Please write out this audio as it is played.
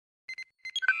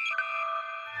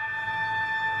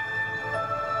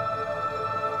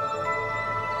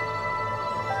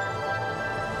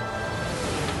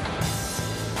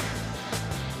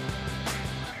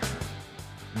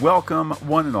Welcome,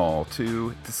 one and all,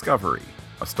 to Discovery,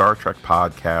 a Star Trek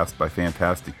podcast by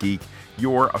Fantastic Geek,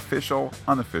 your official,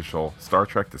 unofficial Star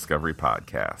Trek Discovery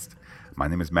podcast. My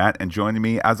name is Matt, and joining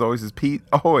me, as always, is Pete.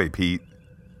 Ahoy, Pete.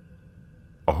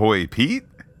 Ahoy, Pete?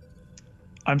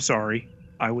 I'm sorry,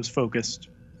 I was focused.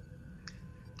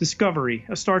 Discovery,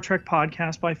 a Star Trek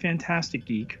podcast by Fantastic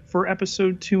Geek, for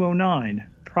episode 209,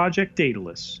 Project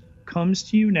Daedalus, comes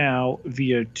to you now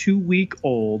via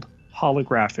 2-week-old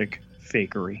holographic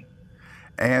fakery.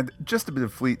 And just a bit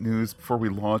of fleet news before we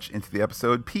launch into the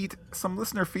episode. Pete, some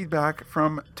listener feedback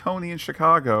from Tony in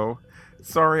Chicago.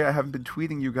 Sorry I haven't been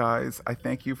tweeting you guys. I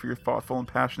thank you for your thoughtful and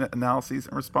passionate analyses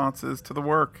and responses to the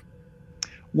work.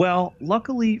 Well,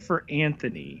 luckily for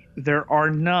Anthony, there are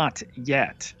not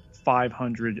yet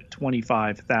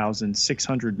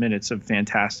 525,600 minutes of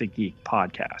Fantastic Geek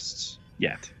podcasts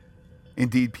yet.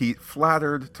 Indeed, Pete,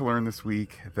 flattered to learn this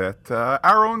week that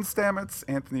our own Stamets,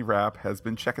 Anthony Rapp, has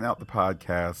been checking out the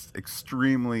podcast.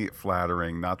 Extremely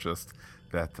flattering, not just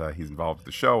that he's involved with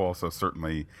the show, also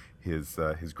certainly his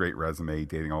great resume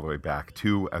dating all the way back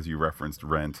to, as you referenced,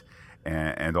 Rent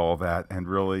and all that, and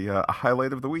really a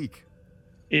highlight of the week.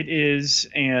 It is,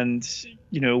 and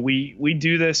we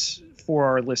do this for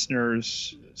our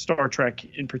listeners. Star Trek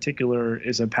in particular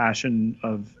is a passion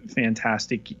of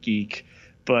Fantastic Geek,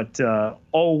 but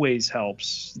always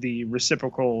helps the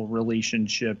reciprocal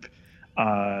relationship,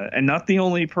 and not the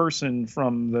only person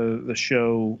from the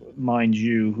show, mind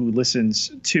you, who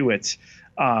listens to it,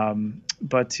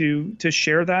 but to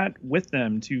share that with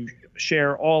them, to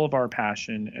share all of our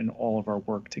passion and all of our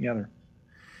work together.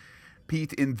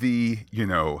 Pete, in the,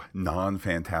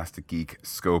 non-Fantastic Geek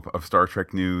scope of Star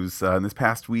Trek news, in this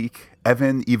past week,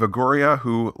 Evan Evagoria,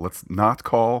 who let's not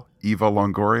call Eva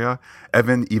Longoria,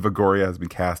 Evan Evagoria has been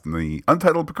cast in the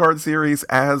Untitled Picard series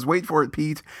as, wait for it,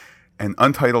 Pete, an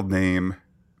untitled name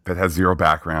that has zero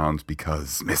background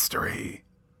because mystery.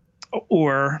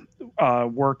 Or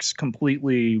works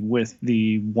completely with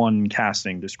the one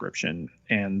casting description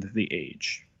and the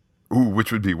age. Ooh,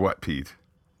 which would be what, Pete?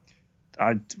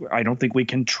 I don't think we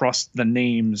can trust the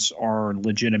names are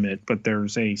legitimate, but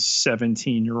there's a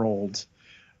 17-year-old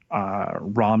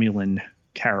Romulan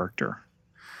character.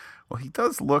 Well, he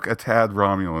does look a tad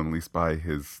Romulan, at least by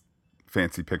his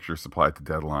fancy picture supplied to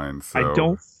Deadline. So I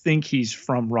don't think he's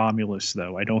from Romulus,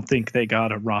 though. I don't think they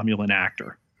got a Romulan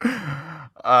actor.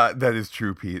 That is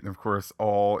true, Pete. And of course,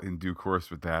 all in due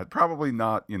course with that. Probably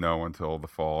not, until the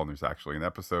fall and there's actually an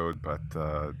episode, but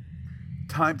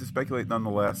time to speculate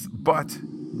nonetheless. But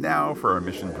now for our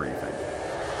mission briefing.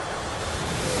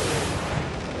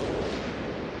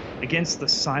 Against the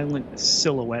silent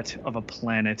silhouette of a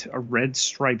planet, a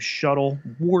red-striped shuttle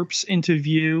warps into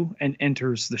view and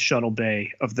enters the shuttle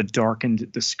bay of the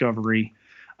darkened Discovery.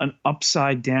 An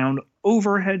upside-down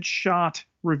overhead shot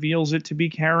reveals it to be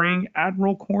carrying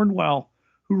Admiral Cornwell,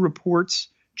 who reports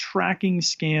tracking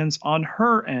scans on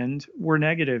her end were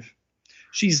negative.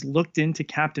 She's looked into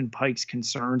Captain Pike's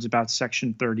concerns about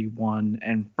Section 31,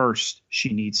 and first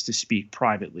she needs to speak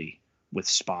privately with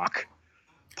Spock.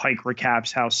 Pike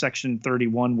recaps how Section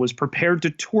 31 was prepared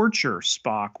to torture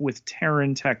Spock with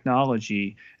Terran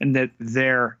technology, and that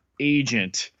their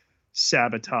agent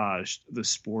sabotaged the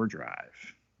spore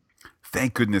drive.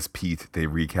 Thank goodness, Pete, they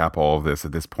recap all of this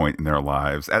at this point in their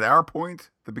lives. At our point,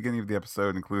 the beginning of the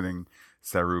episode, including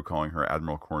Saru calling her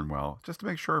Admiral Cornwell, just to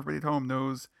make sure everybody at home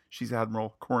knows she's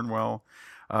Admiral Cornwell.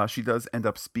 She does end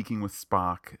up speaking with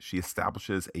Spock. She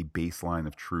establishes a baseline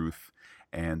of truth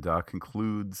and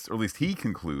concludes, or at least he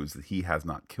concludes, that he has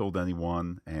not killed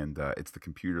anyone, and it's the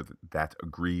computer that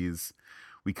agrees.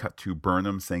 We cut to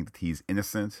Burnham saying that he's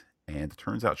innocent, and it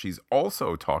turns out she's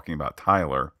also talking about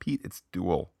Tyler. Pete, it's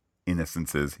dual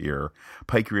innocences here.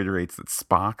 Pike reiterates that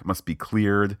Spock must be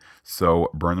cleared, so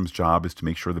Burnham's job is to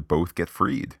make sure that both get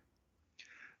freed.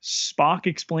 Spock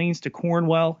explains to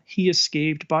Cornwell he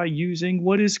escaped by using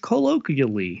what is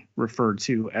colloquially referred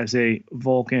to as a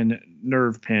Vulcan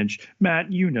nerve pinch. Matt,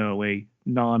 a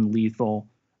non-lethal,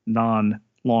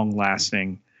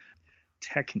 non-long-lasting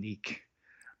technique.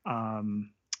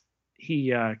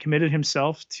 He committed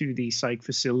himself to the psych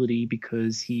facility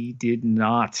because he did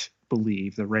not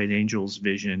believe the Red Angel's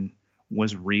vision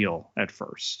was real at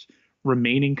first.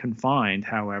 Remaining confined,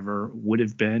 however, would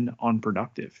have been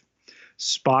unproductive.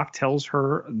 Spock tells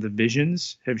her the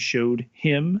visions have showed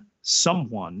him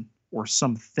someone or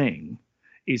something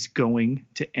is going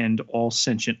to end all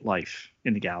sentient life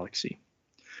in the galaxy.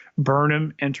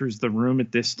 Burnham enters the room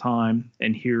at this time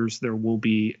and hears there will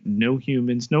be no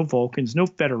humans, no Vulcans, no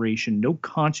Federation, no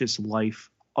conscious life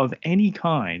of any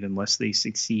kind unless they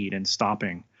succeed in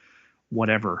stopping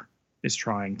whatever is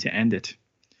trying to end it.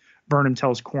 Burnham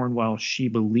tells Cornwell she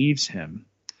believes him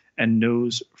and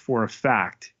knows for a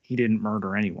fact he didn't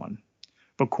murder anyone.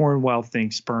 But Cornwell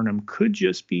thinks Burnham could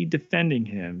just be defending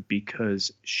him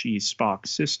because she's Spock's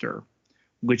sister,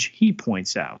 which he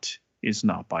points out is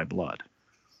not by blood.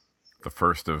 The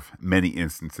first of many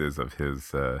instances of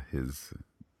his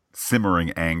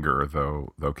simmering anger,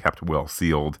 though kept well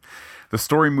sealed. The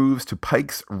story moves to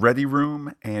Pike's ready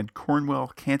room, and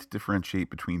Cornwell can't differentiate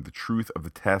between the truth of the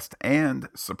test and,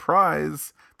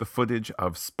 surprise, the footage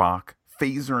of Spock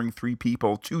phasering 3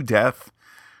 people to death.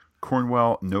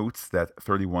 Cornwell notes that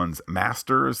 31's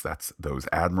masters, that's those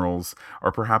admirals,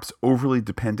 are perhaps overly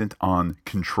dependent on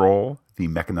Control, the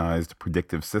mechanized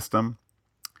predictive system.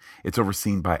 It's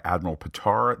overseen by Admiral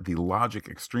Patar, the logic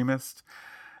extremist.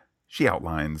 She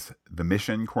outlines the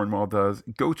mission, Cornwell does: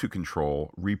 go to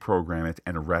Control, reprogram it,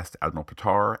 and arrest Admiral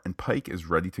Patar, and Pike is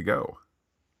ready to go.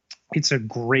 It's a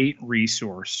great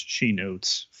resource, she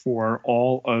notes, for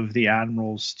all of the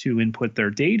admirals to input their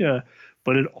data,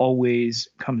 but it always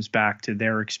comes back to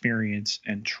their experience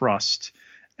and trust.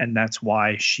 And that's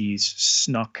why she's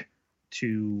snuck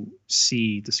to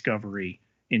see Discovery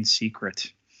in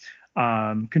secret.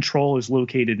 Control is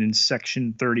located in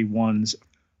Section 31's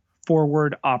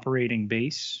forward operating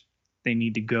base. They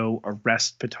need to go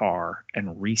arrest Patar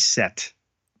and reset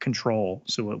Control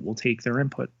so it will take their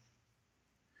input.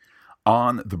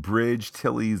 On the bridge,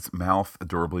 Tilly's mouth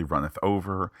adorably runneth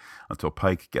over until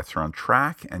Pike gets her on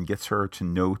track and gets her to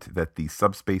note that the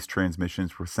subspace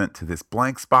transmissions were sent to this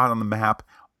blank spot on the map,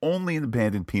 only an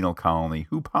abandoned penal colony.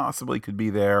 Who possibly could be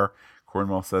there?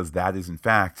 Cornwell says that is, in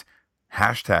fact,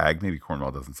 hashtag, maybe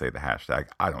Cornwell doesn't say the hashtag,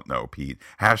 I don't know, Pete,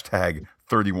 hashtag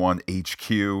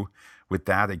 31HQ. With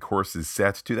that, a course is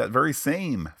set to that very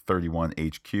same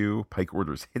 31HQ. Pike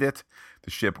orders hit it.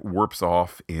 The ship warps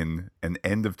off in an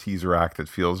end of teaser act that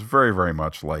feels very, very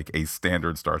much like a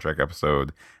standard Star Trek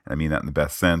episode, and I mean that in the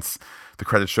best sense. The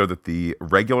credits show that the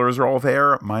regulars are all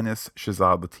there, minus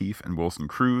Shazad Latif and Wilson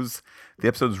Cruz. The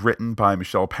episode is written by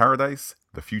Michelle Paradise,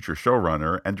 the future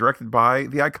showrunner, and directed by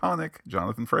the iconic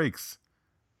Jonathan Frakes.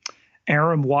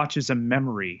 Aram watches a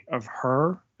memory of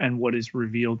her and what is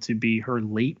revealed to be her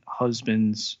late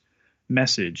husband's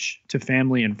message to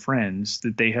family and friends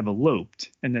that they have eloped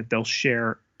and that they'll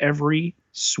share every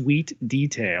sweet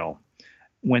detail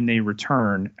when they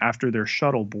return after their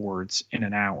shuttle boards in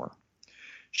an hour.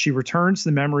 She returns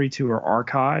the memory to her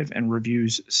archive and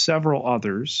reviews several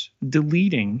others,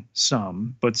 deleting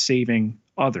some but saving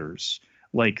others,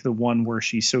 like the one where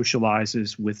she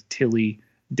socializes with Tilly,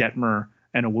 Detmer,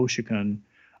 and Awoshikun,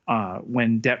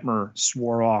 when Detmer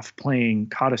swore off playing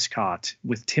Kadiskat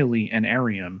with Tilly and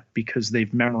Arium because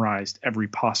they've memorized every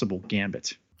possible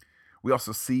gambit. We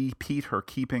also see Pete, her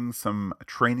keeping some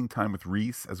training time with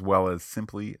Reese, as well as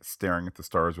simply staring at the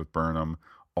stars with Burnham,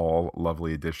 all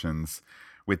lovely additions.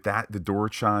 With that, the door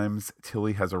chimes.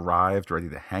 Tilly has arrived, ready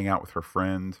to hang out with her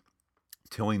friend.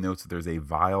 Tilly notes that there's a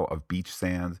vial of beach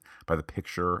sand by the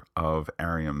picture of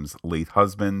Arium's late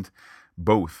husband,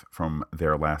 both from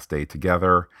their last day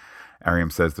together.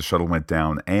 Arium says the shuttle went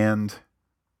down and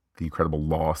the incredible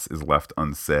loss is left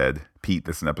unsaid. Pete,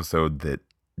 this is an episode that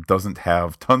doesn't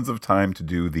have tons of time to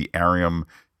do the Arium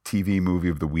TV movie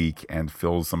of the week and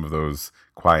fills some of those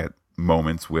quiet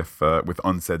moments with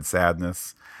unsaid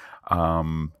sadness.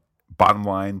 Bottom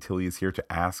line, Tilly is here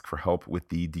to ask for help with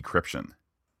the decryption.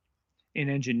 In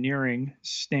engineering,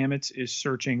 Stamets is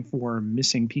searching for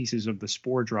missing pieces of the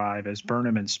spore drive as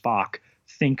Burnham and Spock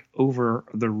think over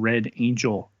the Red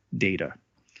Angel data.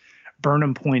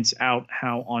 Burnham points out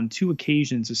how on 2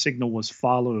 occasions a signal was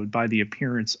followed by the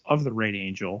appearance of the Red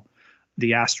Angel,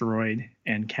 the asteroid,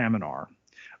 and Kaminar.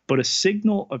 But a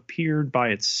signal appeared by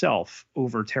itself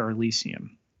over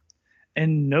Terrelysium.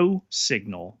 And no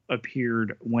signal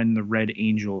appeared when the Red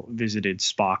Angel visited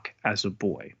Spock as a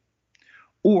boy,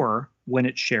 or when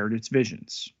it shared its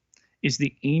visions. Is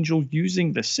the angel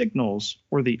using the signals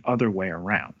or the other way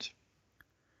around?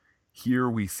 Here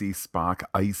we see Spock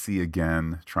icy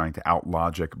again, trying to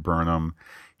outlogic Burnham.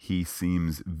 He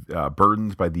seems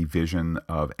burdened by the vision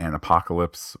of an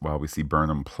apocalypse, while we see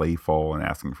Burnham playful and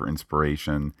asking for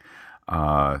inspiration.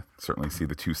 Certainly see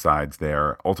the two sides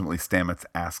there. Ultimately, Stamets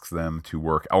asks them to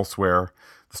work elsewhere.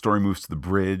 The story moves to the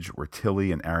bridge where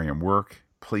Tilly and Arium work,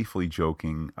 playfully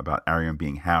joking about Arium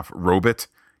being half robot.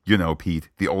 You know, Pete,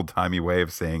 the old-timey way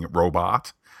of saying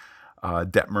robot.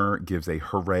 Detmer gives a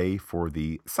hooray for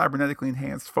the cybernetically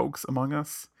enhanced folks among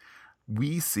us.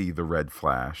 We see the red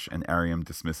flash, and Arium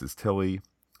dismisses Tilly.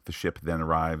 The ship then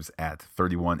arrives at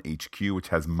 31 HQ, which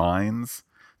has mines.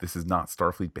 This is not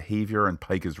Starfleet behavior, and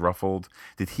Pike is ruffled.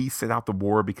 Did he sit out the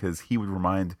war because he would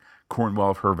remind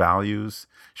Cornwell of her values?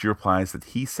 She replies that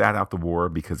he sat out the war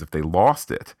because if they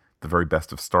lost it, the very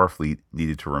best of Starfleet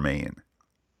needed to remain.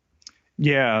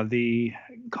 Yeah, the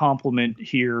compliment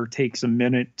here takes a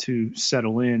minute to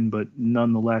settle in, but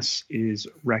nonetheless is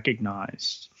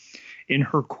recognized. In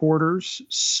her quarters,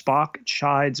 Spock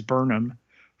chides Burnham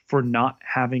for not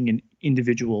having an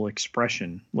individual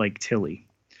expression like Tilly.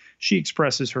 She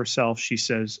expresses herself, she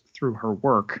says, through her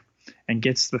work and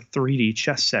gets the 3D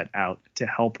chess set out to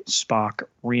help Spock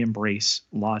re embrace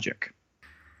logic.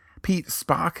 Pete,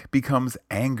 Spock becomes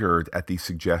angered at the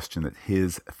suggestion that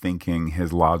his thinking,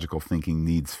 his logical thinking,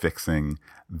 needs fixing,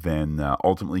 then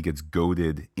ultimately gets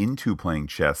goaded into playing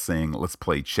chess, saying, "Let's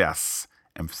play chess."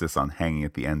 Emphasis on hanging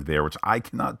at the end there, which I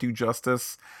cannot do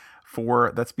justice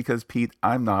for. That's because, Pete,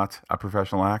 I'm not a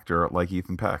professional actor like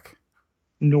Ethan Peck.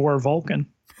 Nor Vulcan.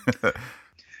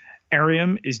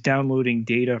 Airiam is downloading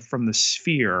data from the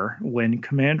sphere when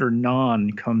Commander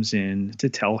Nhan comes in to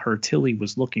tell her Tilly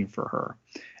was looking for her.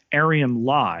 Airiam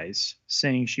lies,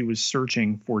 saying she was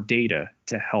searching for data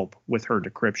to help with her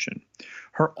decryption.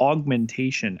 Her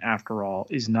augmentation, after all,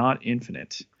 is not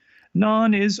infinite.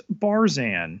 Nhan is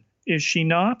Barzan, is she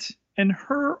not? And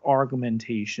her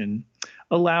augmentation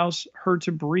allows her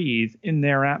to breathe in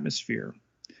their atmosphere.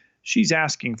 She's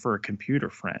asking for a computer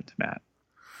friend, Matt.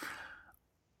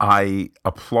 I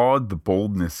applaud the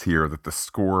boldness here that the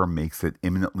score makes it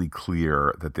imminently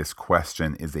clear that this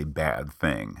question is a bad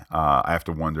thing. I have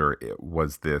to wonder,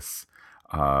 was this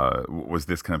kind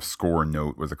of score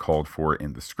note, was it called for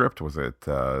in the script? Was it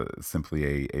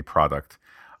simply a product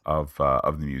of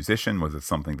the musician? Was it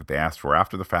something that they asked for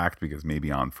after the fact? Because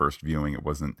maybe on first viewing it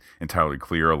wasn't entirely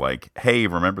clear, like, hey,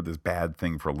 remember this bad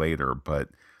thing for later. But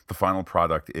the final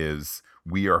product is,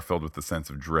 we are filled with the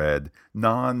sense of dread.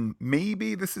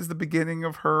 Maybe this is the beginning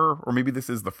of her, or maybe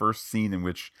this is the first scene in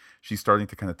which she's starting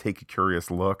to kind of take a curious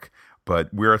look.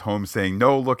 But we're at home saying,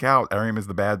 no, look out, Airiam is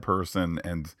the bad person,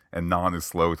 and Nhan is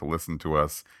slow to listen to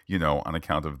us, on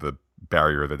account of the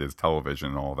barrier that is television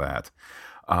and all that.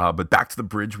 But back to the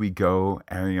bridge we go.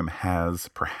 Airiam has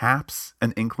perhaps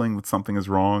an inkling that something is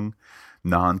wrong.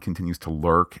 Nhan continues to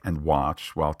lurk and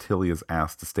watch while Tilly is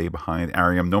asked to stay behind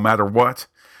Airiam no matter what.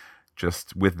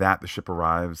 Just with that, the ship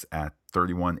arrives at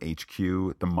 31 HQ.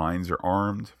 The mines are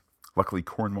armed. Luckily,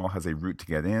 Cornwell has a route to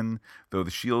get in, though the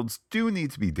shields do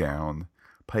need to be down.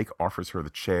 Pike offers her the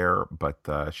chair, but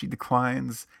she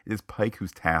declines. It is Pike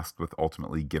who's tasked with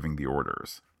ultimately giving the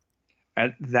orders.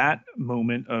 At that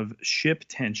moment of ship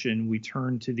tension, we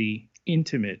turn to the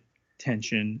intimate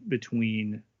tension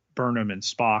between Burnham and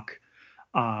Spock.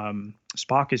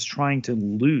 Spock is trying to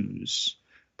lose,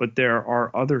 but there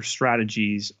are other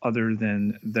strategies other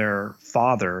than their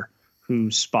father, who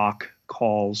Spock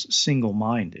calls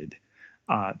single-minded,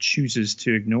 chooses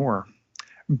to ignore.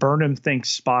 Burnham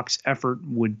thinks Spock's effort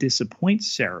would disappoint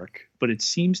Sarek, but it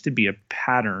seems to be a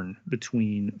pattern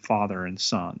between father and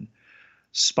son.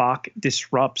 Spock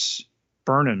disrupts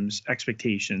Burnham's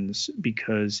expectations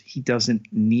because he doesn't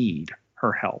need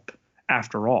her help.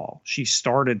 After all, she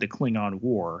started the Klingon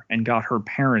War and got her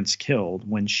parents killed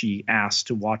when she asked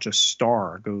to watch a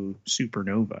star go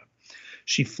supernova.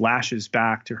 She flashes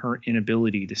back to her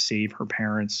inability to save her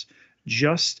parents,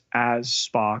 just as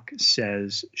Spock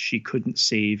says she couldn't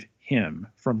save him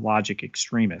from logic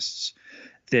extremists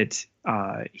that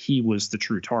he was the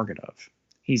true target of.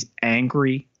 He's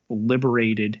angry,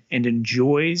 liberated, and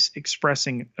enjoys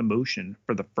expressing emotion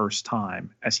for the first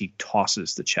time as he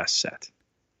tosses the chess set.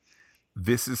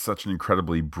 This is such an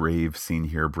incredibly brave scene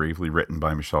here, bravely written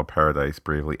by Michelle Paradise,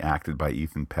 bravely acted by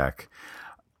Ethan Peck,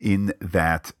 in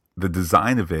that the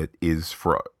design of it is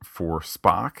for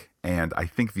Spock, and I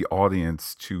think the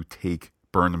audience, to take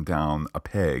Burnham down a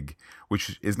peg,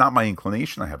 which is not my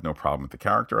inclination. I have no problem with the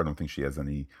character. I don't think she has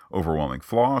any overwhelming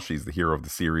flaw. She's the hero of the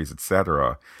series,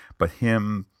 etc. But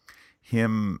him,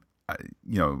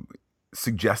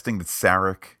 suggesting that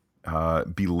Sarek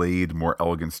belayed more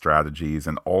elegant strategies,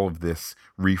 and all of this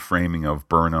reframing of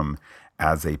Burnham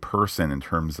as a person in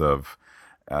terms of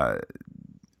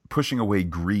pushing away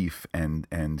grief and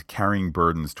carrying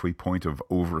burdens to a point of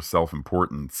over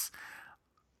self-importance.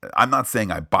 I'm not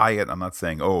saying I buy it. I'm not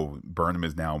saying, oh, Burnham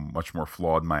is now much more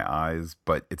flawed in my eyes,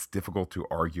 but it's difficult to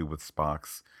argue with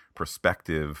Spock's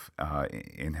perspective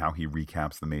in how he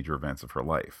recaps the major events of her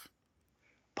life.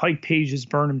 Pike pages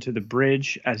Burnham to the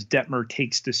bridge as Detmer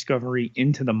takes Discovery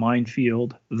into the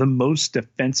minefield, the most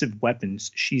defensive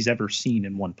weapons she's ever seen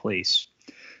in one place.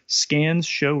 Scans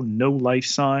show no life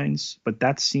signs, but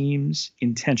that seems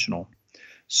intentional.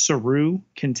 Saru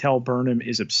can tell Burnham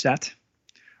is upset.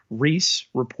 Reese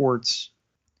reports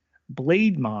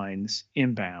blade mines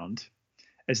inbound.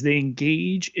 As they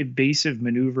engage evasive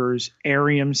maneuvers,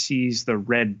 Ariam sees the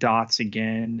red dots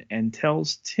again and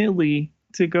tells Tilly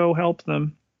to go help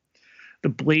them. The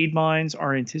blade mines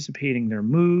are anticipating their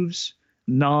moves.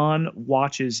 Non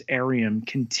watches Ariam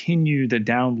continue the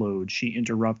download she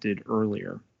interrupted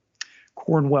earlier.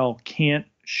 Cornwell can't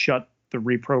shut the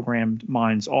reprogrammed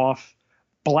mines off.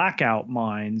 Blackout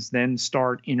mines then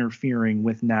start interfering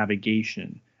with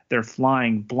navigation. They're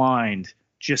flying blind,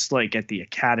 just like at the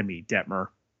Academy, Detmer.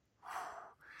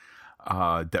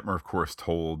 Detmer, of course,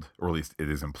 told, or at least it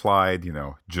is implied,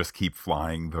 just keep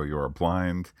flying though you are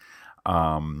blind.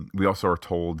 We also are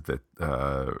told that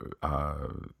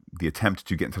the attempt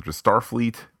to get in touch with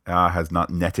Starfleet has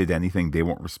not netted anything. They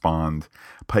won't respond.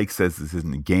 Pike says this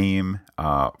isn't a game.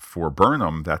 For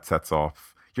Burnham, that sets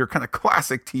off your kind of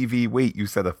classic TV, wait, you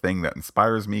said a thing that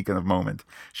inspires me kind of moment.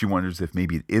 She wonders if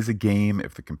maybe it is a game,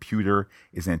 if the computer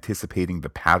is anticipating the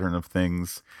pattern of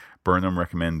things. Burnham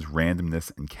recommends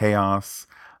randomness and chaos.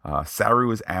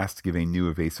 Saru is asked to give a new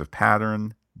evasive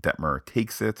pattern. Detmer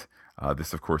takes it.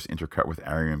 This, of course, intercut with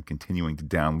Ariam continuing to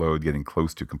download, getting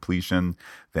close to completion.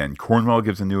 Then Cornwell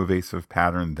gives a new evasive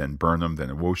pattern, then Burnham,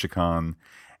 then Woshikon.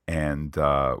 And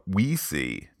we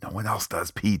see, no one else does,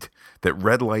 Pete, that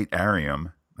red light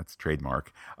Ariam, that's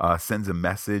trademark, sends a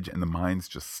message and the mines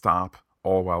just stop,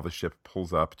 all while the ship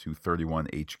pulls up to 31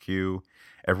 HQ.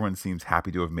 Everyone seems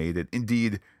happy to have made it.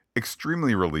 Indeed,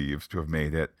 extremely relieved to have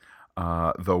made it.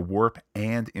 The warp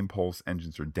and impulse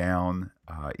engines are down.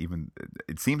 Even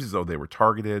it seems as though they were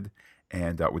targeted.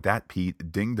 And with that,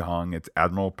 Pete, ding dong, it's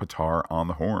Admiral Patar on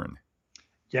the horn.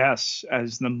 Yes,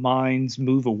 as the mines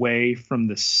move away from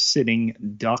the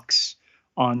sitting ducks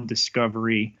on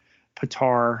Discovery,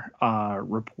 Patar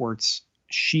reports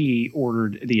she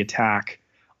ordered the attack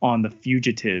on the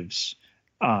fugitives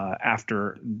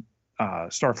after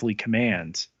Starfleet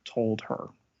Command told her.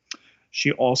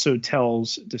 She also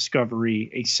tells Discovery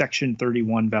a Section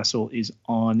 31 vessel is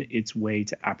on its way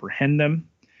to apprehend them.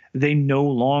 They no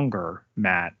longer,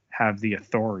 Matt, have the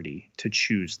authority to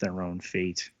choose their own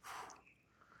fate.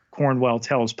 Cornwell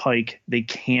tells Pike they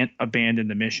can't abandon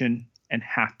the mission and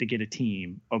have to get a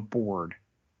team aboard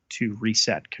to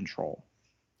reset control.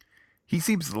 He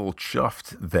seems a little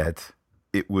chuffed that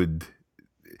it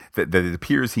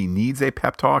appears he needs a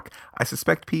pep talk. I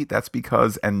suspect, Pete, that's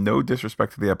because, and no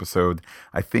disrespect to the episode,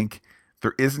 I think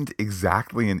there isn't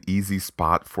exactly an easy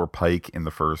spot for Pike in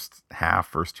the first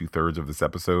 2/3 of this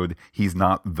episode. He's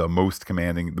not the most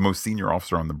commanding, the most senior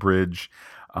officer on the bridge,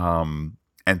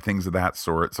 and things of that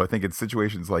sort. So I think in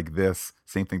situations like this,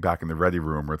 same thing back in the ready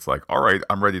room where it's like, all right,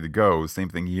 I'm ready to go. Same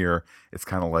thing here. It's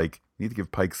kind of like, you need to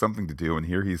give Pike something to do. And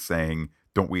here he's saying,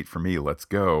 don't wait for me, let's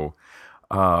go.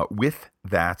 With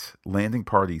that landing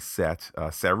party set,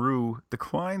 Saru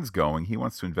declines going. He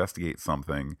wants to investigate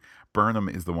something. Burnham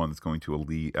is the one that's going to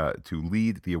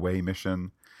lead the away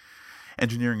mission.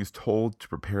 Engineering is told to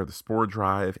prepare the spore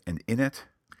drive, and in it,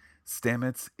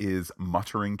 Stamets is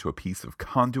muttering to a piece of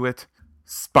conduit.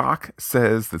 Spock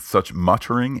says that such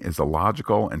muttering is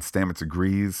illogical, and Stamets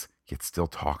agrees, yet still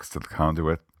talks to the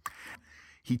conduit.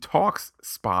 He talks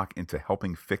Spock into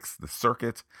helping fix the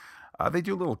circuit. They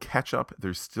do a little catch-up.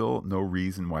 There's still no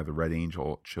reason why the Red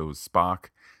Angel chose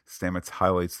Spock. Stamets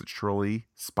highlights that surely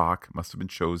Spock must have been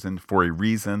chosen for a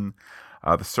reason.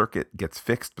 The circuit gets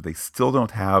fixed, but they still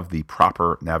don't have the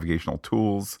proper navigational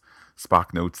tools.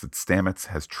 Spock notes that Stamets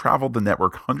has traveled the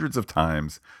network hundreds of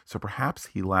times, so perhaps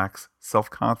he lacks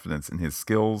self-confidence in his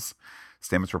skills.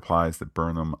 Stamets replies that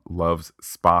Burnham loves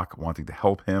Spock, wanting to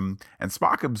help him, and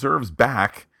Spock observes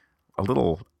back, a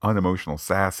little unemotional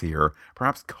sass here,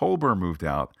 perhaps Culber moved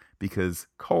out because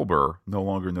Culber no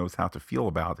longer knows how to feel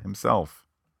about himself.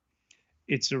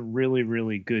 It's a really,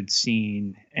 really good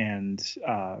scene, and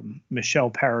Michelle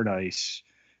Paradise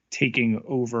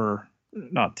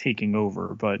not taking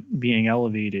over, but being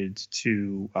elevated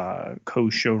to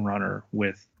co-showrunner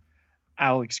with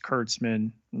Alex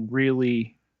Kurtzman,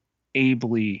 really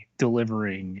ably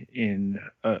delivering in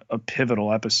a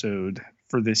pivotal episode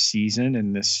for this season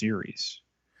and this series.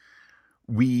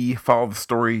 We follow the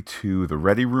story to the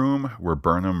ready room where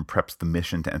Burnham preps the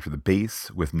mission to enter the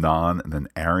base with Non and then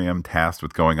Ariam tasked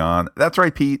with going on. That's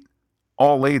right, Pete.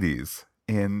 All ladies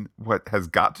in what has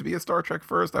got to be a Star Trek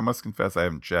first. I must confess I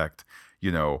haven't checked,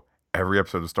 every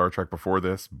episode of Star Trek before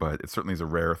this, but it certainly is a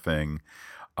rare thing.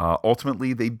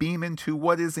 Ultimately, they beam into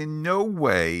what is in no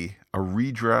way a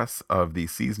redress of the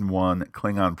season 1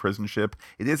 Klingon prison ship.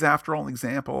 It is, after all, an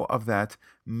example of that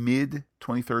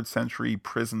mid-23rd century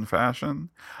prison fashion.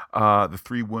 The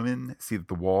three women see that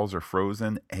the walls are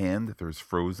frozen and there's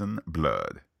frozen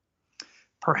blood.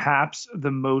 Perhaps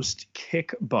the most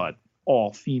kick-butt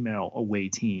all female away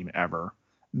team ever.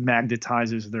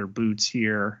 Magnetizes their boots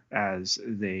here as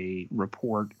they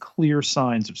report clear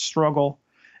signs of struggle.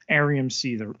 Arium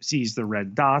sees the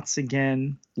red dots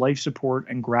again. Life support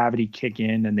and gravity kick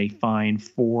in, and they find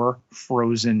four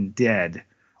frozen dead,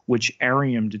 which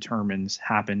Arium determines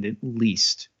happened at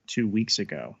least 2 weeks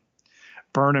ago.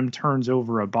 Burnham turns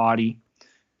over a body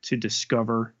to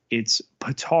discover it's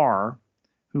Patar,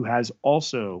 who has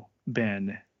also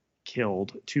been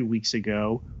killed 2 weeks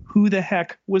ago. Who the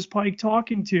heck was Pike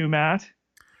talking to, Matt?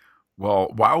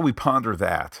 Well, while we ponder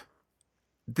that,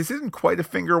 this isn't quite a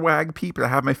finger wag, Pete, but I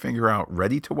have my finger out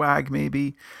ready to wag,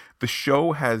 maybe. The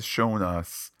show has shown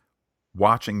us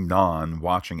watching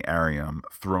watching Arium,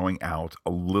 throwing out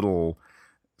a little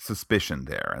suspicion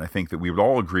there. And I think that we would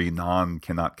all agree Non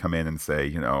cannot come in and say,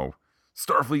 Starfleet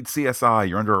CSI,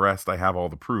 you're under arrest. I have all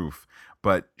the proof.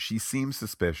 But she seems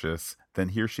suspicious. Then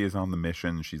here she is on the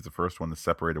mission. She's the first one to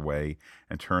separate away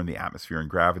and turn the atmosphere and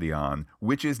gravity on,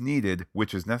 which is needed,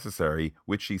 which is necessary,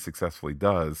 which she successfully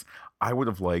does. I would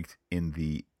have liked in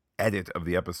the edit of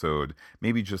the episode,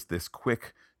 maybe just this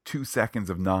quick 2 seconds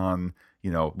of Non,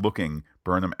 looking,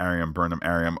 Burnham,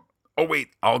 Arium. Oh, wait,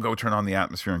 I'll go turn on the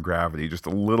atmosphere and gravity. Just a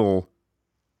little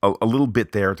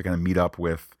bit there to kind of meet up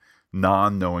with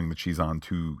Non, knowing that she's on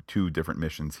two different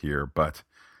missions here. But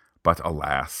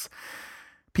alas.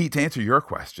 Pete, to answer your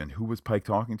question, who was Pike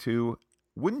talking to?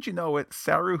 Wouldn't you know it,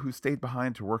 Saru, who stayed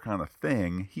behind to work on a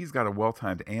thing, he's got a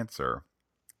well-timed answer.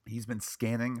 He's been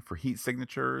scanning for heat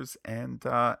signatures, and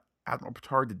Admiral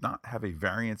Patar did not have a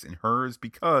variance in hers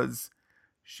because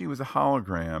she was a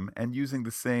hologram, and using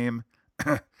the same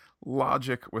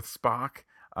logic with Spock,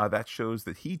 that shows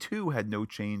that he too had no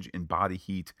change in body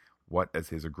heat, what as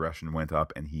his aggression went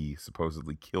up and he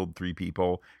supposedly killed 3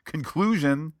 people.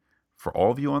 Conclusion, for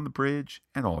all of you on the bridge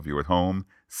and all of you at home,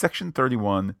 Section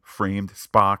 31 framed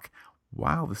Spock.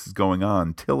 While this is going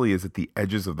on, Tilly is at the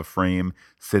edges of the frame,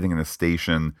 sitting in a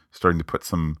station, starting to put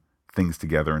some things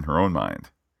together in her own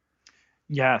mind.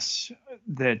 Yes,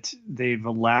 that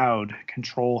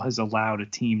Control has allowed a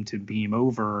team to beam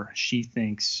over. She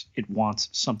thinks it wants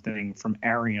something from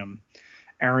Arium.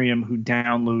 Arium, who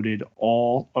downloaded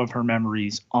all of her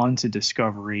memories onto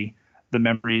Discovery, the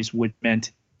memories which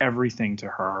meant everything to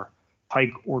her.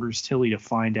 Pike orders Tilly to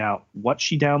find out what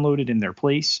she downloaded in their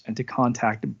place and to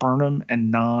contact Burnham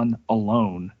and Non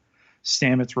alone.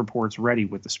 Stamets reports ready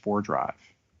with the spore drive.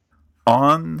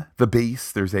 On the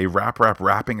base, there's a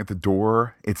rapping at the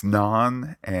door. It's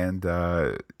Non, and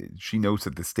she notes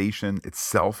that the station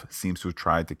itself seems to have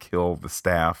tried to kill the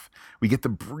staff. We get the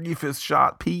briefest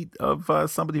shot, Pete, of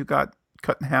somebody who got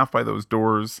cut in half by those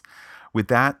doors. With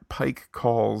that, Pike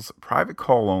calls private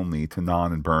call only to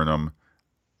Non and Burnham.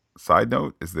 Side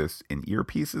note, is this in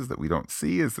earpieces that we don't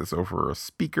see? Is this over a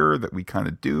speaker that we kind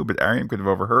of do, but Arium could have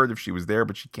overheard if she was there,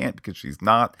 but she can't because she's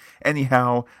not?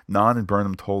 Anyhow, Non and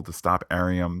Burnham told to stop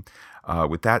Arium.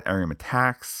 With that, Arium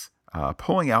attacks,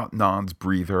 pulling out Non's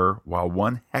breather, while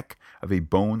one heck of a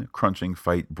bone-crunching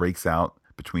fight breaks out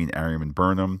between Arium and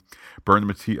Burnham. Burnham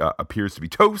appears to be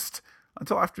toast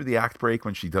until after the act break,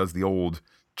 when she does the old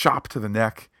chop to the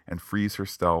neck and frees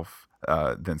herself,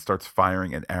 then starts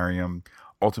firing at Arium.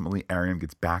 Ultimately, Arium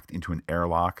gets backed into an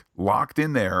airlock, locked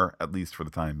in there, at least for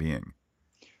the time being.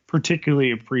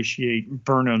 Particularly appreciate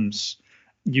Burnham's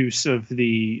use of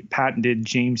the patented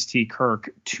James T. Kirk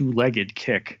 2-legged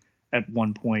kick at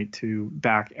one point to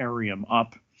back Arium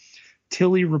up.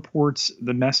 Tilly reports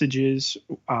the messages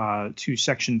to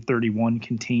Section 31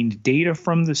 contained data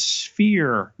from the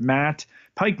sphere. Matt,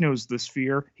 Pike knows the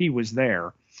sphere. He was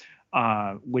there,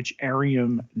 which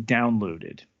Arium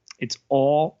downloaded. It's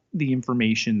all the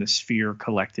information the sphere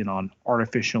collected on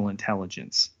artificial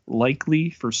intelligence,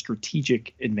 likely for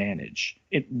strategic advantage.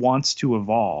 It wants to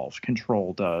evolve,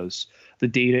 Control does. The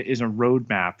data is a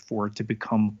roadmap for it to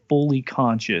become fully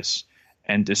conscious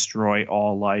and destroy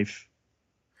all life.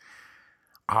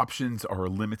 Options are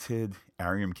limited.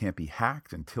 Arium can't be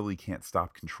hacked, and Tilly can't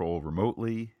stop Control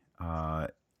remotely.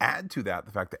 Add to that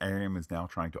the fact that Arium is now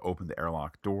trying to open the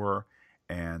airlock door,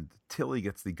 and Tilly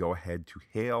gets the go-ahead to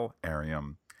hail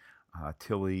Arium.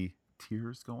 Tilly,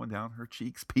 tears going down her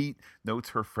cheeks. Pete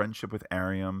notes her friendship with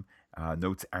Arium,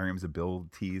 notes Arium's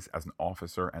abilities as an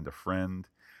officer and a friend.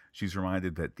 She's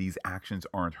reminded that these actions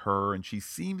aren't her, and she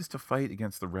seems to fight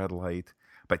against the red light,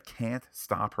 but can't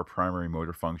stop her primary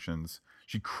motor functions.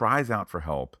 She cries out for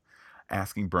help,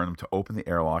 asking Burnham to open the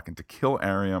airlock and to kill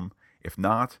Arium. If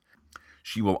not,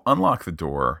 she will unlock the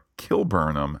door, kill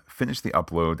Burnham, finish the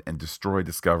upload, and destroy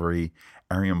Discovery.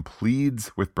 Arium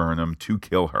pleads with Burnham to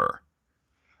kill her.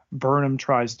 Burnham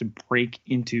tries to break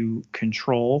into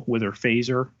Control with her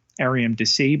phaser. Ariam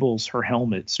disables her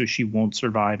helmet so she won't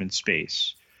survive in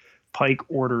space. Pike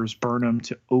orders Burnham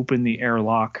to open the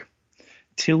airlock.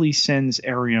 Tilly sends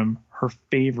Ariam her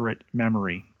favorite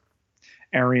memory.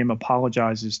 Ariam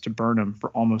apologizes to Burnham for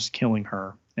almost killing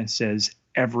her and says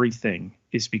everything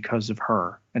is because of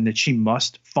her and that she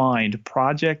must find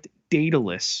Project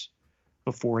Daedalus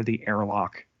before the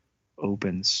airlock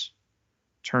opens.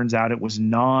 Turns out it was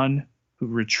Non who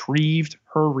retrieved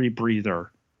her rebreather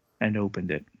and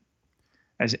opened it.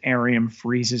 As Ariam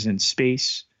freezes in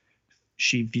space,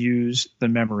 she views the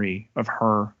memory of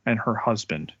her and her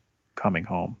husband coming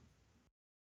home.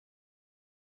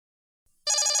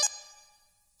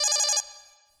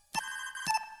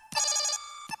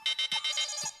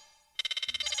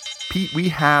 Pete, we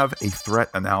have a threat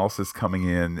analysis coming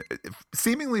in,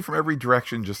 seemingly from every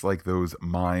direction, just like those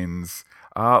mines.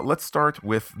 Let's start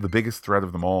with the biggest threat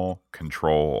of them all,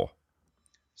 Control.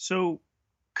 So,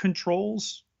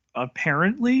 Control's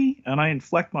apparently, and I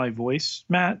inflect my voice,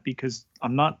 Matt, because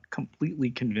I'm not completely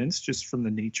convinced just from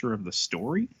the nature of the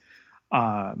story,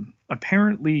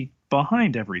 apparently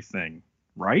behind everything,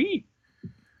 right?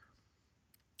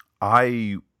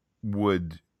 I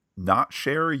would not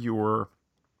share your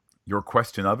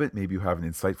question of it. Maybe you have an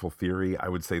insightful theory. I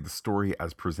would say the story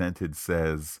as presented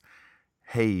says,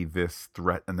 hey, this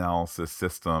threat analysis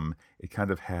system, it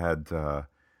kind of had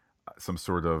some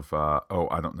sort of,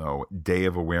 I don't know, day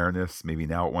of awareness. Maybe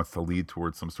now it wants to lead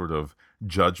towards some sort of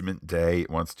judgment day. It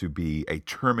wants to be a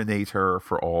terminator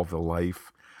for all the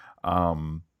life.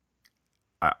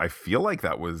 I feel like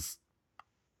that was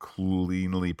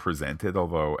cleanly presented,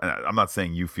 although, and I'm not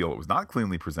saying you feel it was not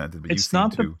cleanly presented, but it's you seem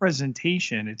not to. The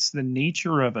presentation, it's the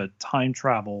nature of a time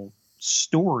travel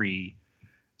story.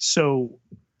 So,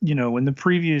 in the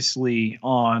previously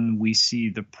on, we see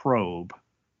the probe.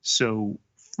 So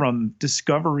from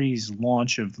Discovery's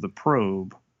launch of the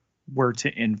probe, we're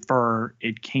to infer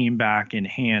it came back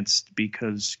enhanced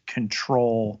because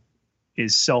Control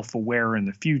is self-aware in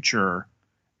the future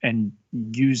and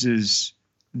uses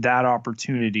that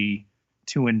opportunity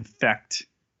to infect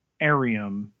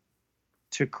Ariam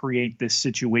to create this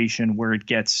situation where it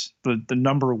gets the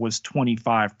number was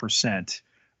 25%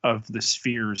 of the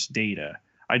sphere's data.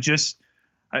 I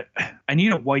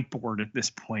need a whiteboard at this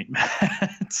point,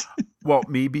 Matt. Well,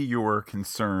 maybe your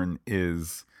concern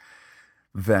is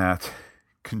that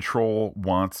Control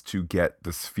wants to get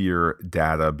the sphere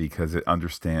data because it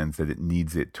understands that it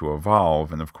needs it to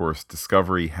evolve. And of course,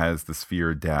 Discovery has the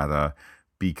sphere data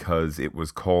because it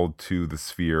was called to the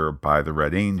sphere by the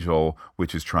Red Angel,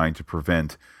 which is trying to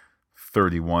prevent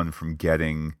 31 from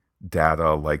getting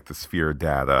data like the sphere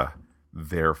data.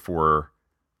 Therefore,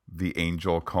 the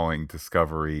Angel calling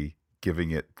Discovery,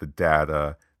 giving it the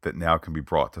data that now can be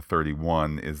brought to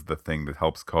 31 is the thing that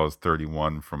helps cause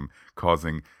 31 from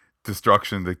causing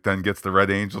destruction that then gets the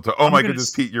Red Angel to, my goodness,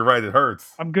 Pete, you're right, it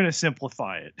hurts. I'm going to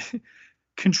simplify it.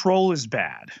 Control is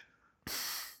bad.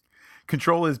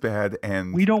 Control is bad,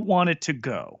 and we don't want it to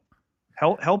go.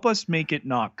 Help us make it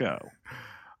not go.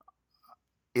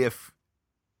 If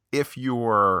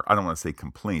you're, I don't want to say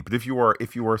complaint, but if you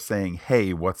are saying,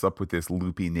 hey, what's up with this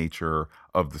loopy nature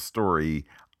of the story,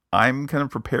 I'm kind of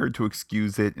prepared to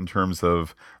excuse it in terms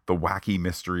of the wacky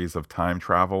mysteries of time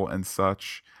travel and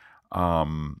such.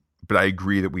 But I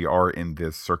agree that we are in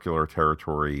this circular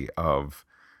territory of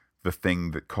the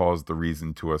thing that caused the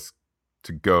reason to us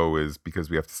to go is because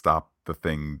we have to stop the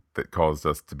thing that caused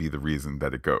us to be the reason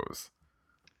that it goes.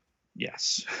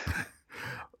 Yes.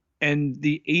 And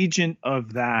the agent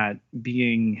of that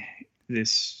being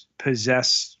this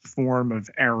possessed form of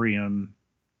Ariam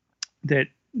that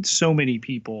so many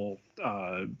people,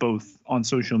 both on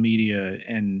social media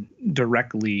and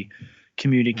directly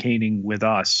communicating with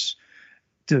us,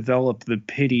 develop the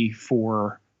pity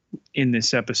for in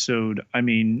this episode. I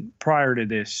mean, prior to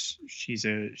this, she's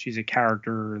a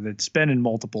character that's been in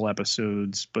multiple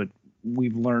episodes, but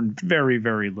we've learned very,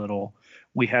 very little.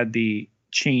 We had the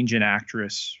change in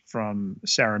actress from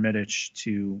Sarah Middich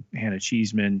to Hannah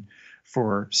Cheesman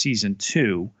for season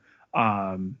 2.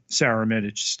 Sarah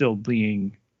Middich still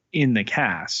being in the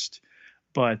cast,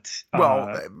 but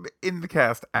in the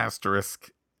cast asterisk,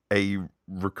 a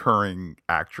recurring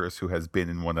actress who has been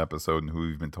in one episode and who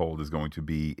we've been told is going to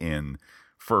be in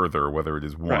further, whether it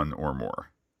is one or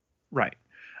more. Right.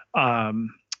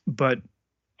 But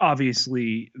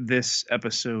obviously this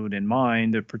episode in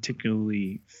mind, a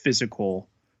particularly physical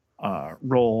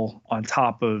role on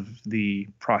top of the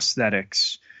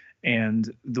prosthetics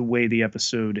and the way the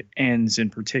episode ends in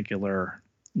particular,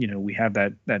 we have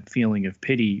that feeling of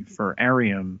pity for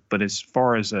Ariam. But as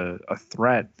far as a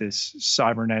threat, this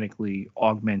cybernetically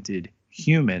augmented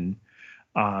human,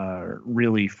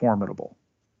 really formidable.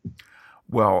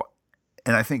 Well,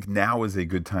 and I think now is a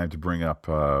good time to bring up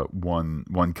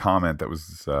one comment that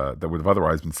would have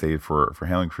otherwise been saved for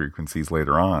hailing frequencies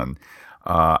later on.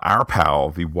 Our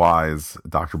pal, the wise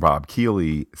Dr. Bob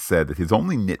Keeley, said that his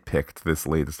only nitpick to this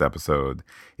latest episode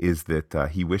is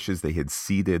that he wishes they had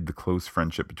seeded the close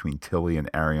friendship between Tilly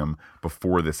and Ariam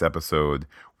before this episode,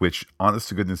 which, honest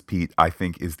to goodness, Pete, I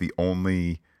think is the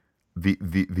only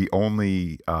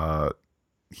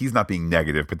he's not being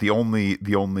negative, but the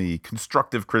only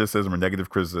constructive criticism or negative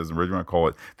criticism, whatever you want to call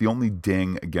it, the only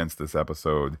ding against this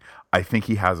episode, I think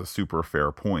he has a super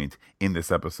fair point in this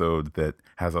episode that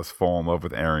has us fall in love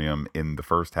with Ariam in the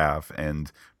first half and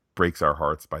breaks our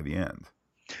hearts by the end.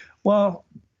 Well,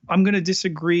 I'm going to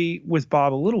disagree with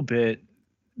Bob a little bit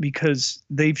because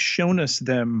they've shown us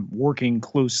them working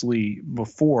closely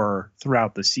before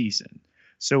throughout the season.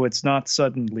 So it's not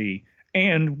suddenly,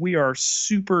 and we are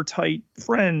super tight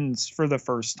friends for the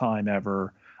first time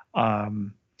ever.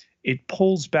 It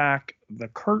pulls back the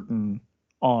curtain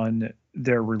on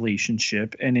their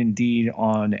relationship and indeed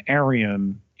on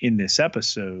Ariam in this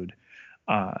episode.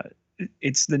 Uh,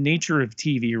 it's the nature of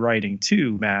TV writing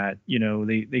too, Matt. You know,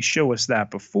 they show us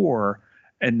that before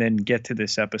and then get to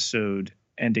this episode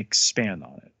and expand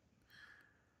on it.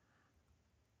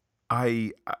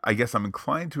 I guess I'm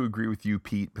inclined to agree with you,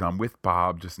 Pete, but I'm with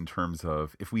Bob just in terms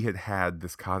of if we had had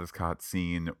this Cot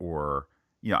scene, or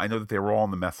I know that they were all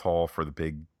in the mess hall for the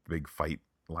big fight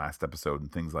last episode and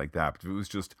things like that. But if it was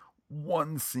just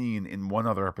one scene in one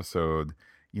other episode,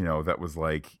 that was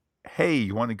like, hey,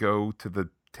 you want to go to the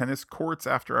tennis courts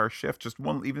after our shift? Just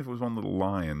one, even if it was one little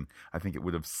line, I think it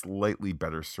would have slightly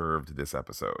better served this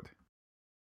episode.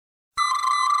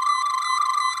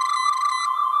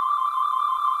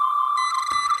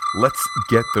 Let's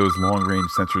get those long range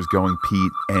sensors going,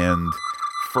 Pete. And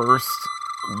first,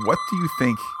 what do you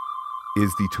think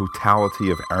is the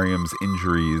totality of Ariam's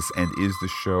injuries, and is the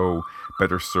show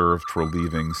better served for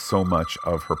relieving so much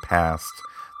of her past,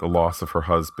 the loss of her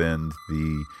husband,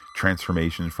 the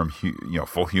transformation from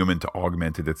full human to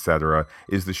augmented, etc.?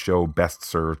 Is the show best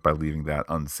served by leaving that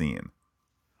unseen?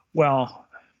 Well,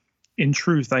 in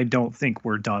truth, I don't think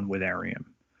we're done with Ariam.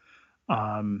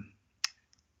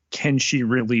 Can she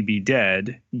really be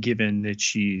dead, given that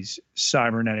she's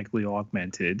cybernetically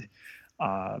augmented?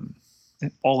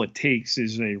 All it takes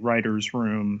is a writer's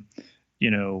room,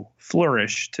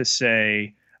 flourish to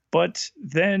say, but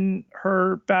then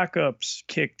her backups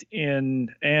kicked in,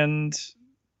 and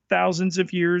thousands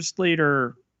of years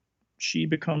later, she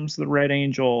becomes the Red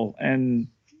Angel and,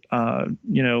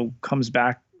 comes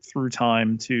back through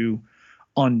time to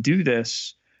undo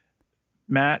this.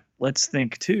 Matt, let's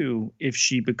think too, if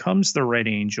she becomes the Red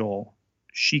Angel,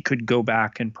 she could go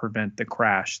back and prevent the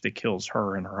crash that kills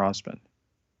her and her husband.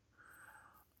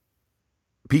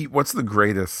 Pete, what's the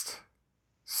greatest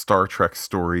Star Trek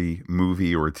story,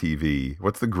 movie or TV?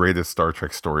 What's the greatest Star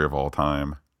Trek story of all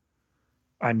time?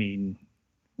 I mean,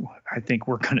 I think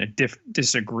we're going to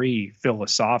disagree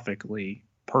philosophically.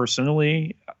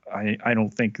 Personally, I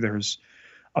don't think there's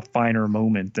a finer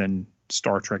moment than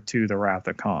Star Trek II, The Wrath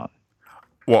of Khan.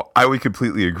 Well, I would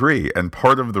completely agree. And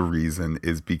part of the reason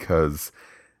is because,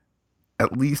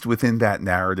 at least within that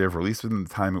narrative, or at least within the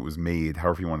time it was made,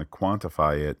 however you want to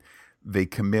quantify it, they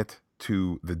commit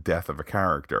to the death of a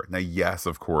character. Now, yes,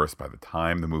 of course, by the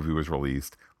time the movie was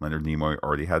released, Leonard Nimoy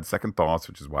already had second thoughts,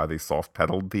 which is why they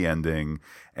soft-pedaled the ending,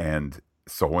 and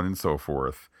so on and so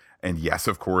forth. And yes,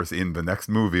 of course, in the next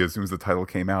movie, as soon as the title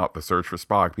came out, The Search for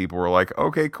Spock, people were like,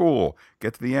 okay, cool,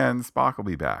 get to the end, Spock will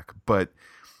be back. But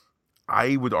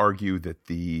I would argue that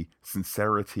the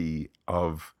sincerity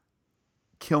of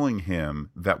killing him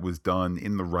that was done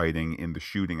in the writing, in the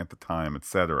shooting at the time,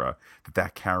 etc.,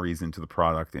 that carries into the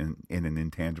product in an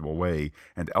intangible way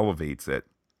and elevates it.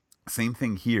 Same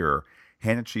thing here.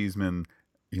 Hannah Cheesman,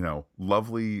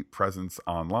 lovely presence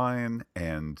online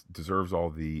and deserves all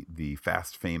the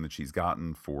fast fame that she's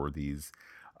gotten for these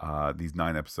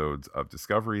 9 episodes of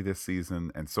Discovery this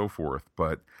season and so forth.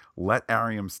 But let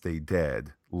Ariam stay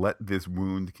dead. Let this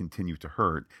wound continue to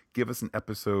hurt. Give us an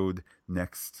episode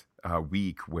next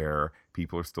week where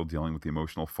people are still dealing with the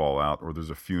emotional fallout, or there's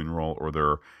a funeral, or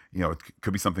it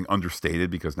could be something understated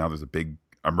because now there's a big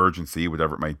emergency,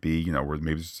 whatever it might be, where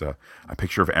maybe it's just a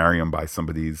picture of Ariam by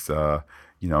somebody's,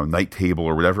 night table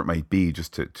or whatever it might be,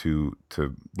 just to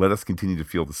let us continue to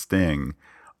feel the sting.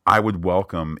 I would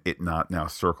welcome it not now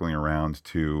circling around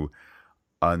to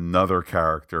another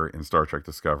character in Star Trek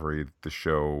Discovery that the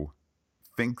show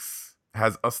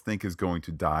has us think is going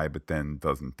to die, but then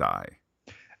doesn't die.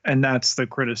 And that's the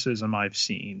criticism I've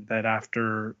seen, that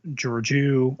after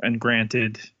Georgiou, and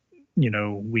granted,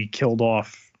 we killed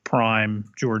off Prime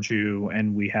Georgiou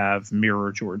and we have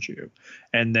Mirror Georgiou,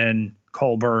 and then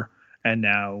Culber, and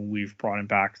now we've brought him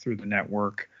back through the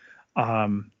network.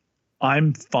 Um,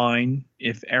 I'm fine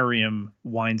if Arium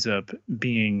winds up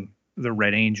being the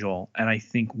Red Angel, and I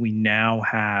think we now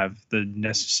have the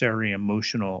necessary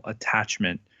emotional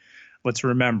attachment. Let's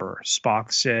remember,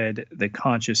 Spock said that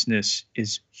consciousness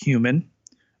is human.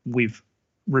 We've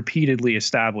repeatedly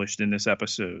established in this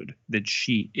episode that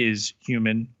she is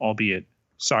human, albeit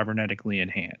cybernetically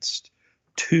enhanced.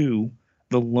 Two,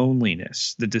 the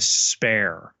loneliness, the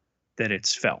despair that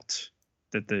it's felt,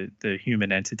 that the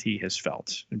human entity has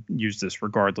felt. Use this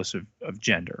regardless of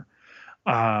gender.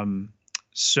 Um,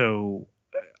 so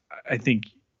I think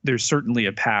there's certainly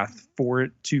a path for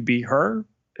it to be her.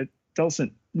 It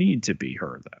doesn't need to be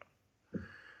her, though.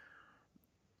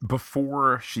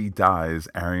 Before she dies,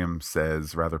 Arium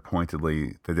says rather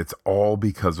pointedly that it's all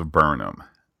because of Burnham.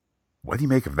 What do you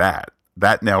make of that?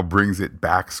 That now brings it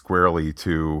back squarely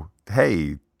to,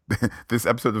 hey, this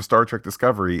episode of Star Trek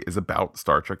Discovery is about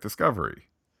Star Trek Discovery.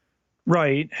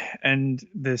 Right. And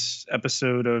this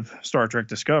episode of Star Trek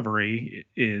Discovery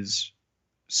is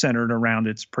centered around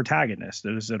its protagonist,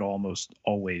 as it almost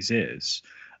always is.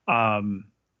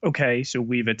 Okay, so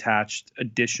we've attached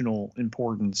additional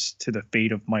importance to the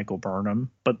fate of Michael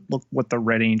Burnham, but look what the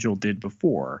Red Angel did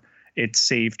before. It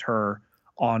saved her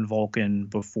on Vulcan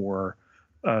before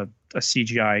a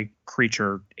CGI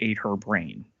creature ate her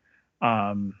brain.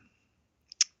 All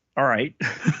right.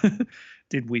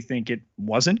 Did we think it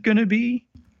wasn't going to be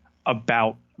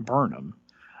about Burnham?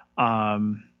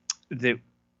 That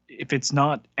if it's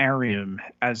not Arium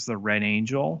as the Red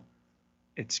Angel,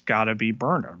 it's got to be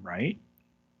Burnham, right?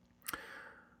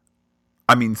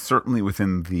 I mean, certainly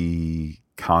within the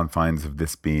confines of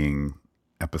this being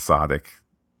episodic,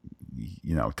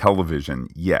 television,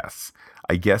 yes.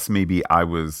 I guess maybe I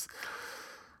would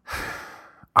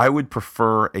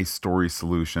prefer a story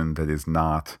solution that is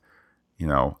not,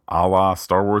 a la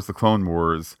Star Wars The Clone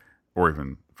Wars, or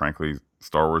even, frankly,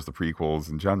 Star Wars The Prequels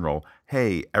in general.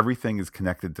 Hey, everything is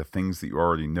connected to things that you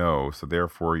already know, so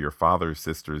therefore your father's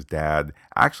sister's dad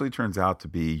actually turns out to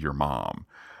be your mom.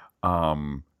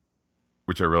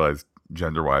 Which I realize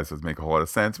gender-wise doesn't make a whole lot of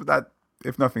sense, but that,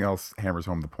 if nothing else, hammers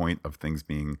home the point of things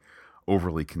being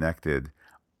overly connected.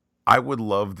 I would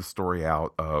love the story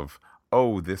out of,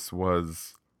 oh, this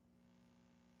was,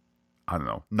 I don't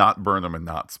know, not Burnham and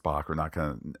not Spock, or not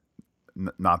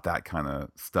that kind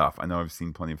of stuff. I know I've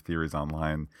seen plenty of theories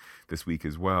online this week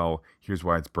as well. Here's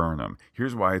why it's Burnham.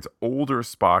 Here's why it's older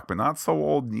Spock, but not so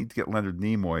old you need to get Leonard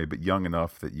Nimoy, but young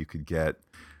enough that you could get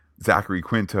Zachary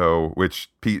Quinto,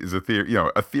 which, Pete, is a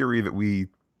theory that we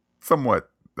somewhat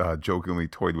jokingly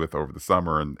toyed with over the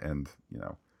summer, and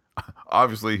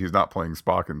obviously he's not playing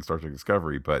Spock in Star Trek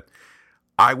Discovery, but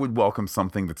I would welcome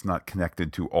something that's not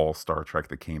connected to all Star Trek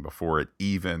that came before it,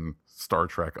 even Star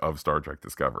Trek of Star Trek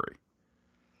Discovery.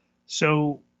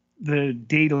 So the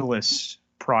Daedalus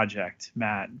project,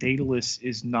 Matt, Daedalus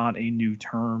is not a new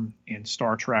term in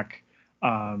Star Trek.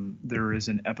 There is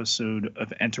an episode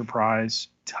of Enterprise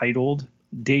titled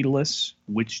Daedalus,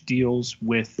 which deals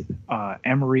with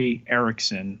Emery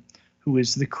Erickson, who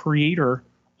is the creator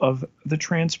of the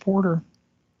transporter.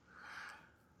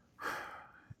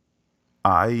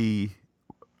 I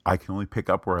can only pick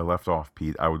up where I left off,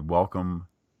 Pete. I would welcome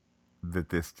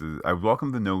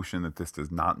the notion that this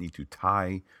does not need to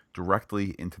tie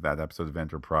directly into that episode of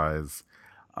Enterprise.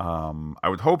 I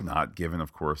would hope not, given,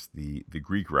 of course, the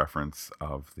Greek reference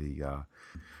of the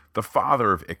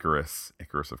father of Icarus.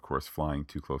 Icarus, of course, flying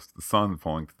too close to the sun,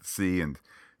 falling to the sea, and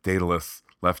Daedalus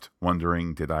left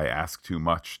wondering, did I ask too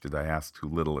much? Did I ask too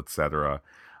little, etc.?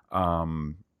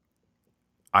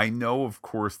 I know, of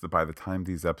course, that by the time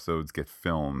these episodes get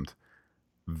filmed,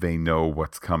 they know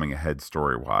what's coming ahead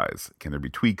story-wise. Can there be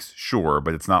tweaks? Sure,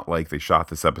 but it's not like they shot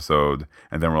this episode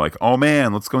and then we're like, oh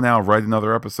man, let's go now, write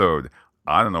another episode.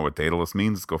 I don't know what Daedalus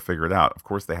means. Let's go figure it out. Of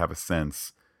course, they have a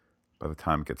sense by the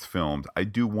time it gets filmed. I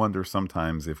do wonder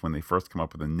sometimes if when they first come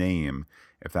up with a name,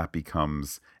 if that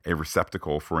becomes a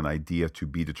receptacle for an idea to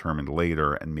be determined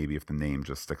later, and maybe if the name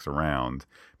just sticks around,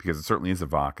 because it certainly is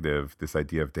evocative, this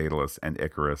idea of Daedalus and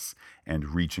Icarus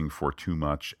and reaching for too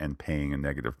much and paying a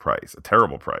negative price, a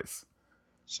terrible price.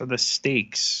 So the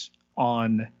stakes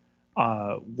on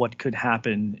what could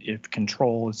happen if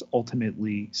Control is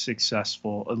ultimately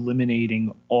successful,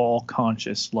 eliminating all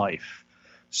conscious life.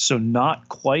 So not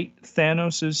quite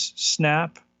Thanos'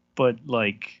 snap, but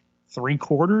like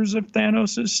 3/4 of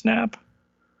Thanos' snap.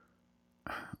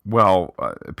 Well,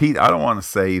 Pete, I don't want to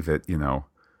say that,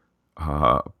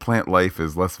 plant life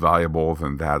is less valuable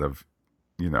than that of,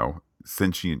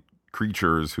 sentient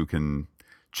creatures who can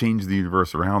change the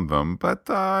universe around them, but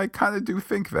I kind of do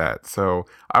think that. So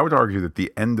I would argue that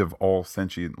the end of all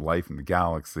sentient life in the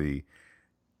galaxy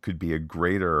could be a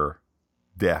greater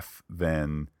death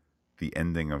than the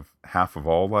ending of half of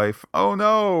all life. Oh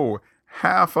no,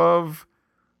 half of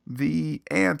the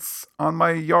ants on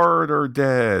my yard are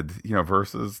dead,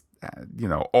 versus,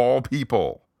 all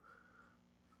people.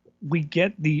 We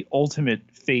get the ultimate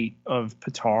fate of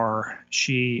Patar,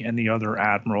 she, and the other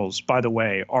admirals. By the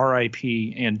way,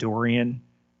 R.I.P. Andorian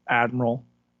Admiral,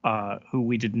 who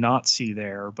we did not see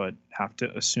there, but have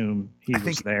to assume he I was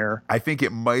think there. I think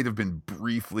it might have been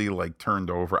briefly like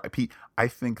turned over. Pete, I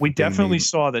think We that they definitely made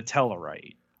saw the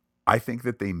Tellarite. I think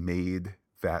that they made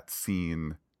that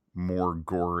scene more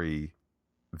gory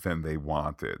than they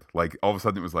wanted. Like all of a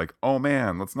sudden it was like, oh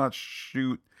man, let's not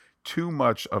shoot too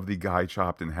much of the guy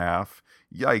chopped in half.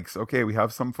 Yikes. Okay, we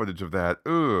have some footage of that.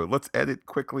 Ooh, let's edit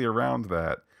quickly around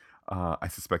that. I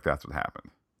suspect that's what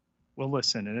happened. Well,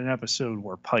 listen, in an episode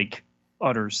where Pike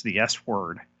utters the S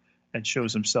word and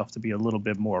shows himself to be a little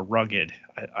bit more rugged,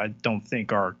 I don't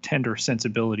think our tender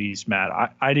sensibilities,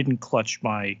 Matt. I didn't clutch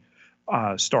my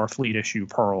Starfleet issue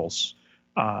pearls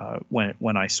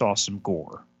when I saw some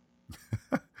gore.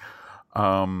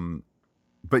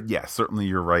 But yeah, certainly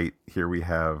you're right. Here we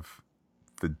have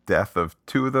the death of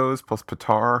two of those plus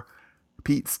Patar.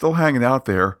 Pete still hanging out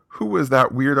there. Who was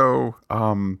that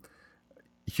weirdo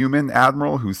human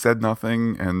admiral who said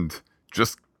nothing and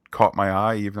just caught my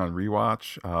eye even on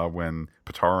rewatch when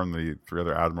Patar and the three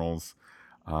other admirals,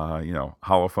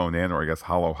 holophone in, or I guess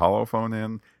holophone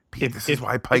in. Pete, this is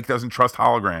why Pike doesn't trust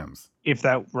holograms. If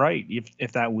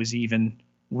that was even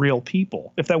real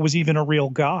people, if that was even a real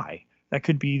guy, that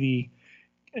could be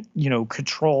the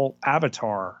control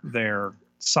avatar there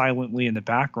silently in the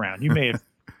background. You may have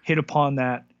hit upon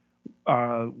that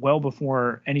well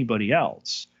before anybody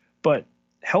else, but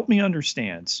help me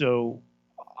understand. So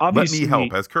obviously, let me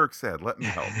help, as Kirk said. Let me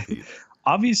help, Pete.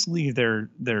 Obviously,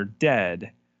 they're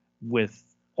dead with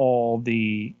all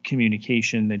the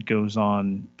communication that goes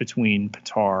on between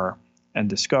Patar and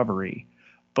Discovery.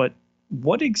 But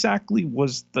what exactly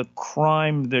was the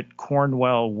crime that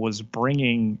Cornwell was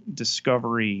bringing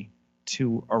Discovery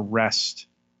to arrest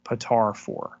Patar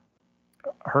for?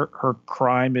 Her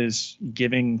crime is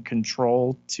giving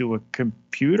control to a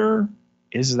computer?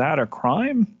 Is that a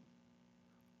crime?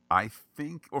 I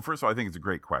think, well, first of all, I think it's a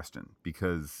great question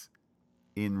because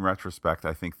in retrospect,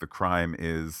 I think the crime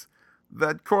is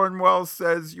that Cornwell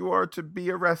says you are to be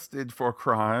arrested for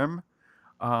crime.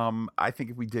 I think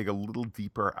if we dig a little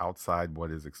deeper outside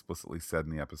what is explicitly said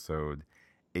in the episode,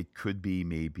 it could be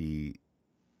maybe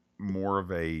more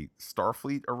of a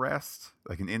Starfleet arrest,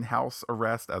 like an in-house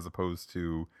arrest, as opposed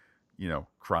to,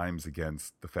 crimes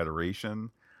against the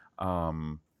Federation.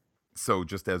 So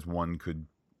just as one could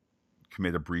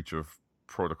commit a breach of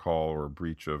protocol or a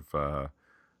breach of, I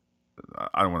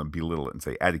don't want to belittle it and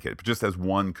say etiquette, but just as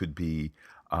one could be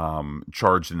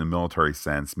charged in a military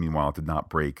sense, meanwhile it did not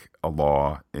break a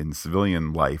law in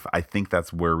civilian life. I think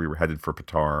that's where we were headed for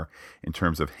Patar in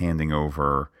terms of handing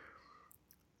over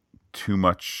too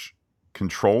much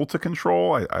control to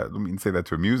control. I don't mean to say that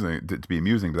to be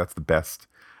amusing, but that's the best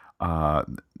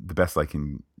I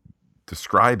can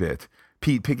describe it.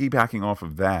 Pete, piggybacking off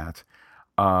of that,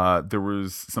 there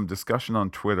was some discussion on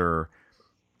Twitter.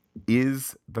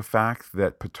 Is the fact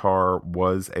that Patar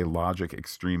was a logic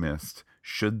extremist,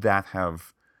 should that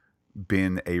have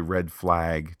been a red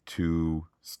flag to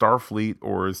Starfleet,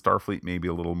 or is Starfleet maybe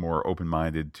a little more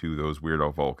open-minded to those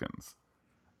weirdo Vulcans?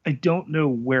 I don't know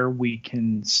where we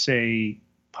can say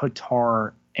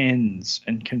Patar ends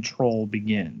and control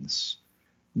begins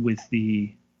with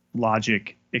the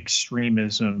logic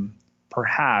extremism.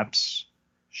 Perhaps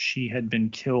she had been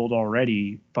killed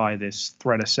already by this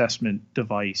threat assessment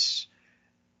device,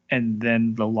 and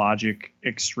then the logic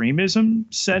extremism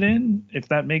set in, if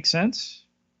that makes sense.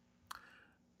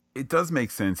 It does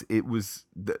make sense. It was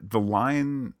the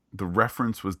line, the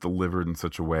reference was delivered in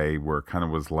such a way where it kind of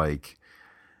was like,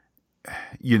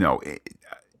 in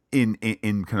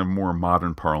kind of more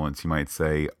modern parlance, you might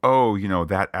say, oh,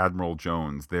 that Admiral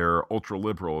Jones, they're ultra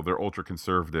liberal, they're ultra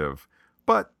conservative,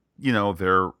 but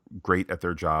they're great at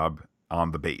their job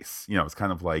on the base. It's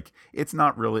kind of like, it's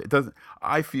not really, it doesn't,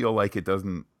 I feel like it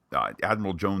doesn't,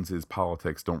 Admiral Jones's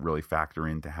politics don't really factor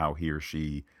into how he or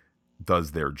she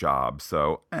does their job.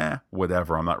 So,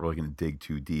 whatever. I'm not really going to dig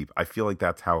too deep. I feel like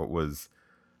that's how it was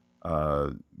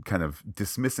kind of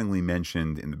dismissingly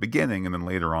mentioned in the beginning. And then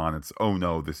later on, it's, oh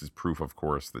no, this is proof, of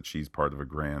course, that she's part of a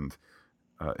grand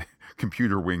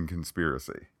computer wing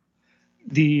conspiracy.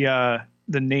 The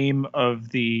name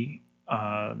of the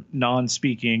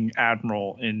non-speaking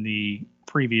admiral in the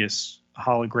previous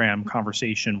hologram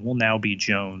conversation will now be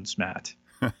Jones, Matt.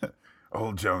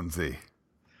 Old Jonesy.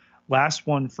 Last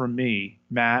one from me,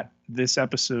 Matt. This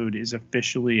episode is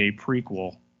officially a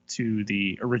prequel to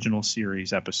the original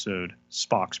series episode,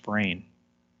 Spock's Brain.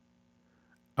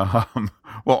 Um,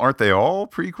 well, aren't they all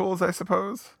prequels, I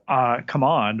suppose? Come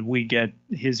on, we get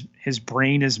his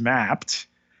brain is mapped.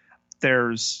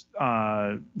 There's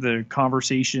the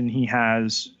conversation he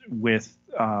has with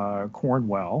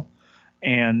Cornwell,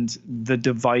 and the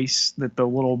device that the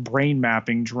little brain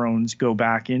mapping drones go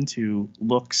back into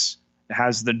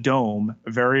has the dome,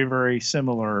 very, very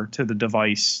similar to the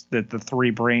device that the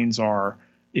three brains are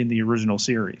in the original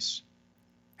series.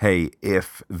 Hey,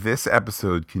 if this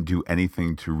episode can do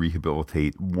anything to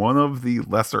rehabilitate one of the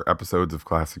lesser episodes of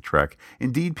classic Trek,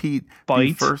 indeed, Pete,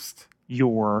 Bite the first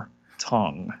your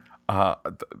tongue.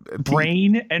 Pete,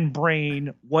 Brain and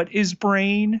brain. What is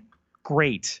brain?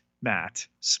 Great, Matt.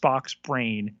 Spock's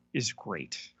brain is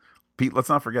great. Pete, let's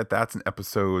not forget that's an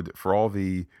episode for all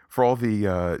the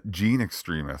Gene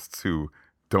extremists who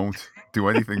don't do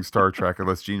anything Star Trek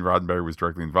unless Gene Roddenberry was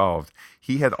directly involved.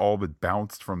 He had all but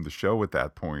bounced from the show at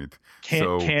that point.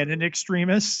 Canon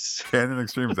extremists? Canon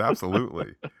extremists,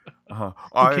 absolutely. Who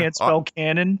can't spell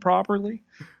canon properly?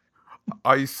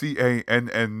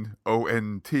 ICANNONT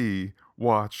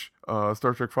watch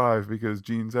Star Trek V because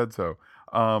Gene said so.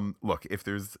 Look, if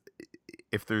there's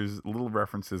little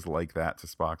references like that to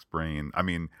Spock's brain, I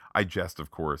mean, I jest, of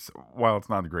course. While it's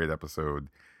not a great episode,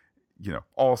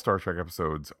 all Star Trek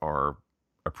episodes are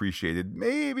appreciated,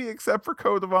 maybe except for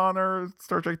Code of Honor,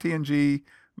 Star Trek TNG,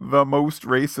 the most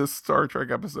racist Star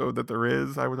Trek episode that there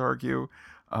is, I would argue.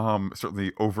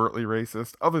 Certainly overtly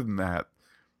racist. Other than that,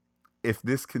 if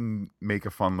this can make a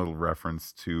fun little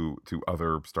reference to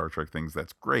other Star Trek things,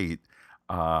 that's great.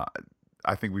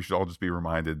 I think we should all just be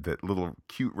reminded that little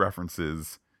cute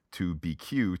references to be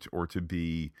cute or to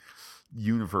be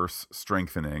universe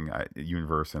strengthening,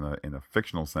 universe in a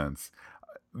fictional sense,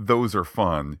 those are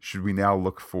fun. Should we now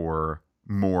look for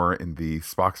more in the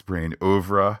Spock's Brain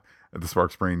oeuvre, the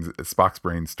Spock's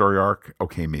Brain story arc?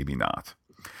 Okay, maybe not.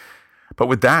 But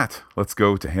with that, let's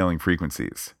go to Hailing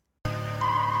Frequencies.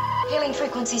 Hailing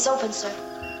frequencies open, sir.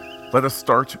 Let us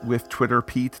start with Twitter,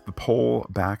 Pete. The poll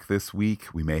back this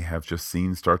week. We may have just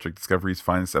seen Star Trek Discovery's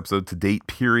finest episode to date,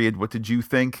 period. What did you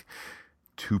think?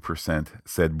 2%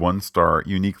 said 1 star,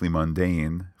 uniquely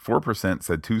mundane. 4%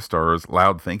 said 2 stars,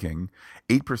 loud thinking.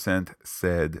 8%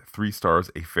 said 3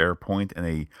 stars, a fair point. And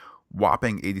a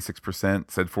whopping 86%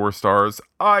 said 4 stars,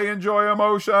 I enjoy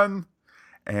emotion.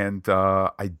 And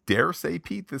I dare say,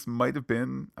 Pete, this might have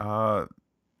been,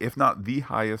 if not the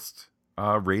highest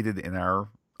rated in our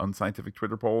unscientific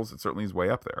Twitter polls. It certainly is way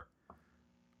up there.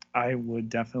 I would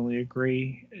definitely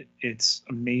agree. It's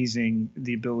amazing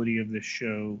the ability of this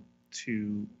show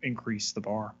to increase the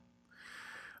bar.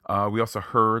 We also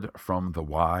heard from the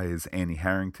wise Annie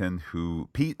Harrington, who,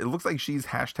 Pete, it looks like she's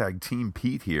hashtag Team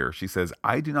Pete here. She says,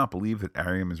 I do not believe that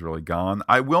Arium is really gone.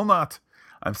 I will not.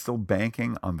 I'm still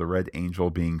banking on the Red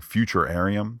Angel being future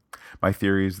Arium. My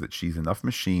theory is that she's enough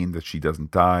machine that she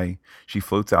doesn't die. She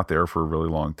floats out there for a really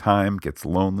long time, gets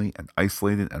lonely and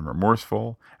isolated and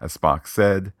remorseful, as Spock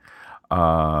said.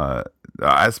 The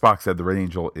Red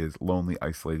Angel is lonely,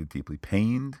 isolated, deeply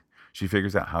pained. She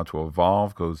figures out how to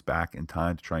evolve, goes back in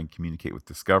time to try and communicate with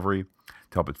Discovery,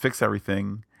 to help it fix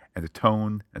everything, and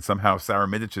atone, and somehow Sarah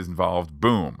Middich is involved.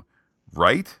 Boom.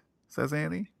 Right? Says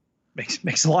Annie.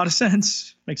 Makes a lot of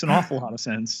sense. Makes an awful lot of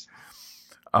sense.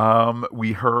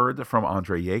 We heard from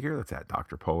Andre Yeager, that's at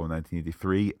Dr. Polo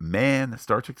 1983. Man,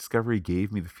 Star Trek Discovery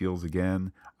gave me the feels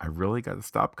again. I really got to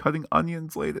stop cutting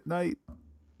onions late at night.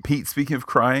 Pete, speaking of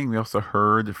crying, we also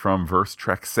heard from Verse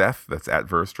Trek Seth, that's at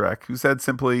Verse Trek, who said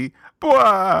simply,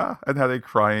 "Bwah!" and had a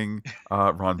crying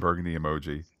Ron Burgundy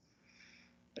emoji.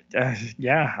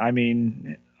 Yeah, I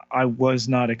mean, I was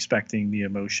not expecting the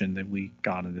emotion that we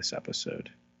got in this episode.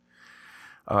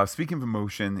 Speaking of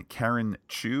emotion, Karen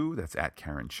Chu, that's at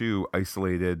Karen Chu,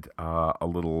 isolated a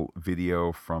little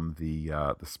video from the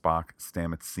Spock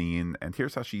Stamets scene, and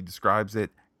here's how she describes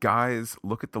it. Guys,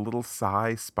 look at the little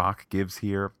sigh Spock gives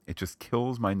here. It just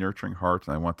kills my nurturing heart,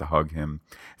 and I want to hug him.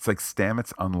 It's like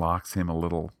Stamets unlocks him a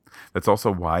little. That's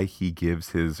also why he gives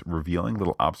his revealing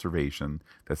little observation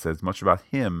that says much about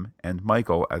him and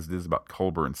Michael as it is about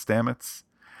Culber and Stamets.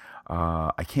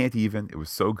 I can't even. It was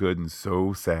so good and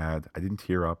so sad. I didn't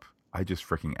tear up. I just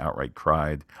freaking outright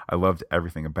cried. I loved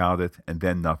everything about it, and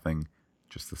then nothing.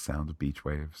 Just the sound of beach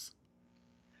waves.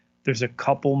 There's a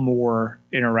couple more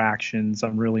interactions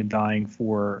I'm really dying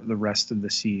for the rest of the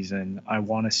season. I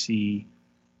want to see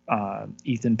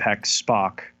Ethan Peck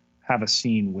Spock have a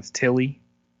scene with Tilly.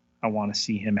 I want to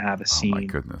see him have a Oh my scene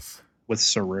goodness. with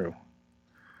Saru.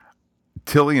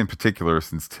 Tilly in particular,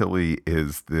 since Tilly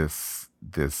is this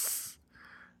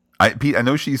Pete, I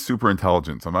know she's super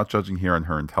intelligent, so I'm not judging here on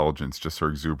her intelligence, just her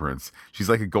exuberance. She's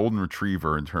like a golden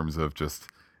retriever in terms of just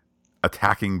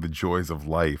attacking the joys of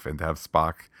life, and to have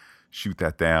Spock shoot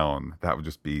that down, that would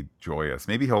just be joyous.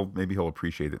 Maybe he'll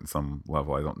appreciate it in some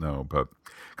level. I don't know. But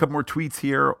a couple more tweets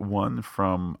here. One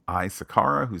from I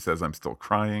Sakara, who says, "I'm still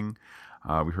crying."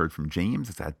 We heard from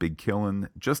James. It's at Big Killin.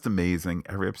 Just amazing.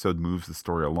 Every episode moves the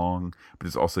story along, but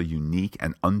is also unique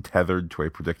and untethered to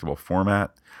a predictable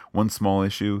format. One small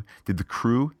issue: did the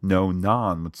crew know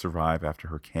Nan would survive after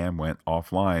her cam went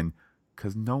offline?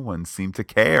 Because no one seemed to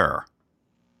care.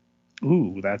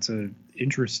 Ooh, that's an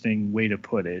interesting way to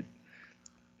put it.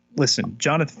 Listen,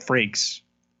 Jonathan Frakes,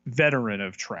 veteran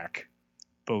of Trek,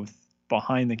 both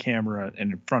behind the camera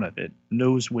and in front of it,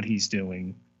 knows what he's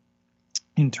doing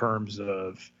in terms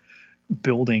of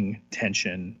building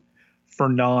tension. For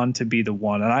Nan to be the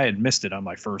one, and I had missed it on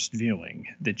my first viewing,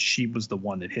 that she was the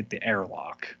one that hit the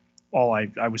airlock.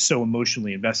 I was so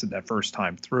emotionally invested that first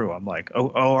time through. I'm like, oh,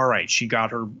 all right, she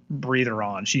got her breather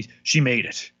on. She made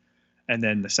it. And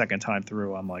then the second time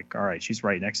through, I'm like, all right, she's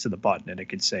right next to the button, and it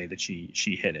could say that she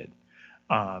hit it,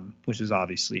 which is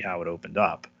obviously how it opened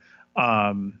up.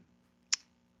 I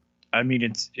mean,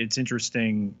 it's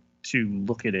interesting to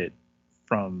look at it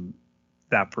from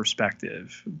that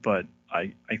perspective, but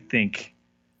I think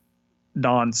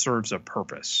Nan serves a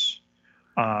purpose.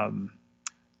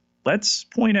 Let's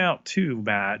point out too,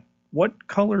 Matt, what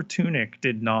color tunic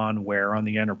did Nan wear on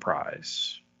the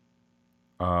Enterprise?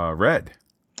 Red.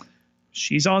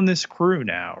 She's on this crew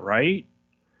now, right?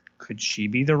 Could she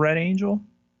be the Red Angel?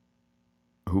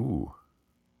 Ooh.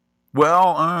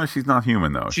 Well, she's not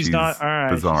human though. She's not. All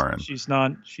right. Bazaran. She's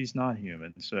not. She's not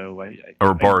human. So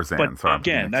or Barzan. But sorry,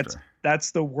 again,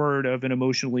 that's the word of an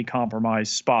emotionally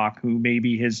compromised Spock, who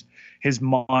maybe his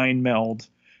mind meld,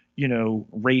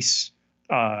 race,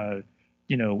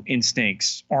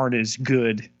 instincts aren't as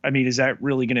good. I mean, is that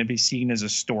really going to be seen as a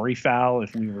story foul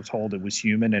if we were told it was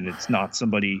human and it's not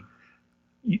somebody?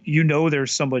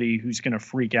 There's somebody who's going to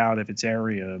freak out if it's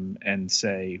Arium and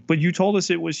say, but you told us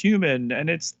it was human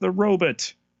and it's the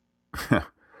robot.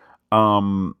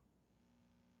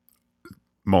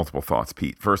 Multiple thoughts,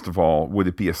 Pete. First of all, would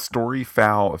it be a story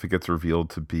foul if it gets revealed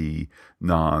to be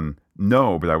Nan?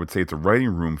 No, but I would say it's a writing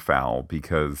room foul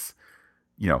because,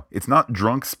 it's not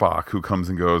drunk Spock who comes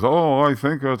and goes, oh, I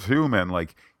think it's human.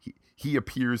 Like, he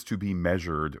appears to be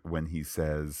measured when he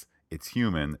says it's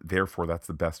human, therefore that's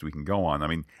the best we can go on. I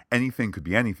mean, anything could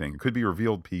be anything. It could be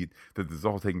revealed, Pete, that this is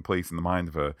all taking place in the mind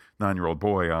of a 9-year-old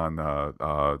boy on,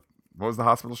 what was the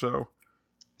hospital show?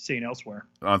 St. Elsewhere.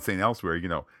 On St. Elsewhere,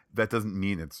 that doesn't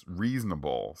mean it's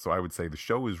reasonable. So I would say the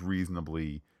show is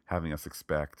reasonably having us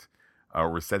expect,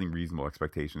 or we're setting reasonable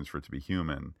expectations for it to be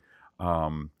human.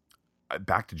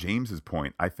 Back to James's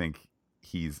point, I think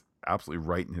he's absolutely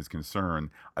right in his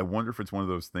concern. I wonder if it's one of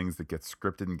those things that gets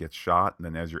scripted and gets shot, and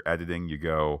then as you're editing, you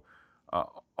go,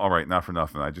 all right, not for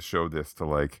nothing, I just showed this to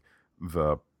like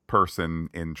the person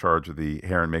in charge of the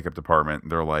hair and makeup department,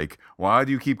 and they're like, why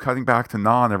do you keep cutting back to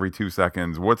Nan every 2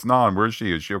 seconds? What's Nan? Where is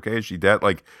she? Is she okay? Is she dead?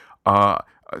 Like,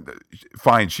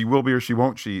 fine, she will be or she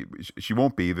won't. She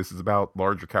won't be. This is about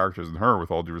larger characters than her,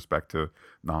 with all due respect to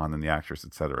Nan and the actress,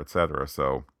 et cetera, et cetera.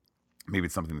 So maybe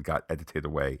it's something that got edited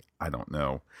away. I don't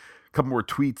know. A couple more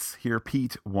tweets here,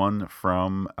 Pete. One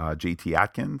from JT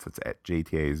Atkins. That's at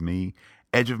JTA is me.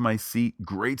 Edge of my seat,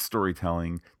 great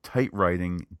storytelling, tight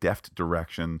writing, deft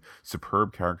direction,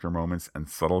 superb character moments, and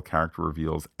subtle character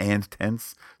reveals, and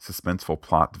tense, suspenseful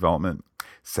plot development.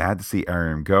 Sad to see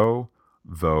Arium go,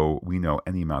 though we know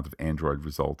any amount of android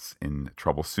results in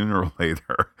trouble sooner or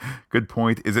later. Good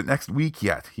point. Is it next week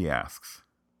yet, he asks.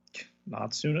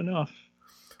 Not soon enough.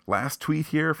 Last tweet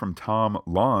here from Tom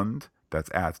Lond.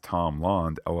 That's at Tom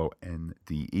Lond, Londe.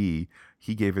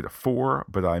 He gave it a 4,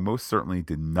 but I most certainly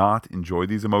did not enjoy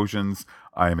these emotions.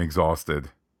 I am exhausted.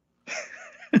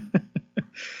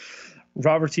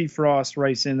 Robert T. Frost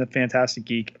writes in the Fantastic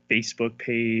Geek Facebook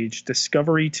page,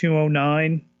 Discovery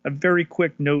 209. A very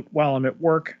quick note while I'm at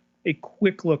work. A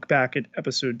quick look back at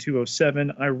episode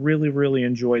 207. I really, really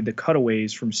enjoyed the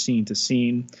cutaways from scene to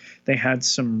scene. They had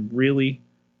some really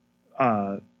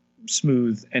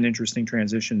smooth and interesting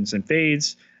transitions and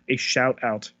fades. A shout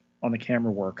out on the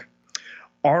camera work.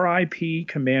 R.I.P.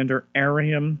 Commander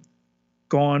Arium,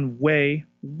 gone way,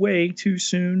 way too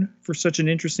soon for such an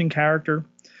interesting character,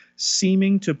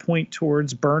 seeming to point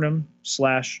towards Burnham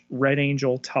 / Red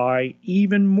Angel tie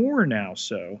even more now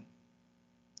so.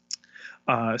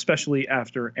 especially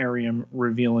after Arium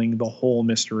revealing the whole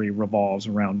mystery revolves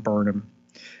around Burnham.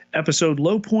 Episode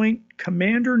low point,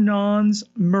 Commander Non's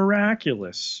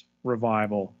miraculous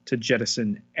revival to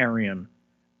jettison Arium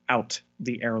out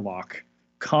the airlock.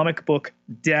 Comic book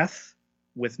death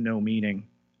with no meaning.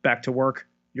 Back to work,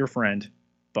 your friend,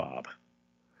 Bob.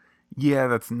 Yeah,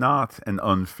 that's not an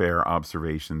unfair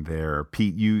observation there.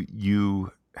 Pete,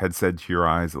 you had said to your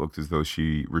eyes it looked as though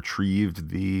she retrieved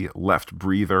the left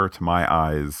breather. To my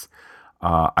eyes,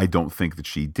 I don't think that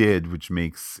she did, which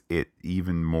makes it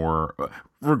even more.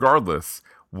 Regardless,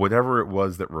 whatever it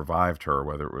was that revived her,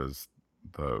 whether it was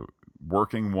the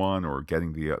working one or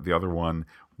getting the other one,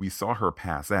 we saw her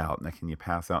pass out. Now, can you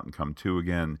pass out and come to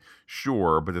again?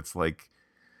 Sure, but it's like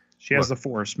she has the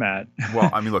Force, Matt.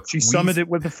 Well, I mean, look, she summoned it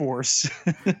with the Force.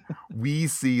 We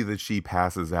see that she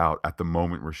passes out at the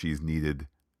moment where she's needed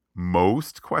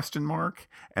most, ?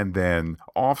 And then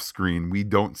off screen, we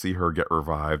don't see her get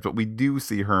revived, but we do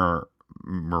see her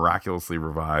miraculously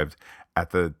revived at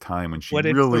the time when she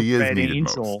really is needed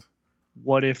most.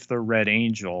 What if the Red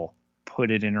Angel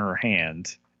put it in her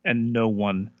hand and no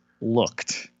one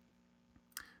looked?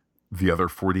 The other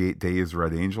 48 Days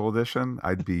Red Angel edition?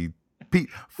 I'd be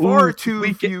far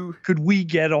too few. Could we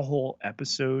get a whole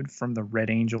episode from the Red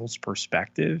Angel's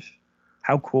perspective?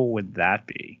 How cool would that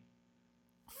be?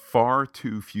 Far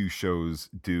too few shows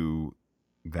do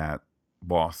that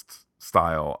Lost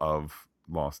style of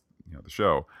Lost, the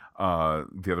show,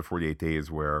 the other 48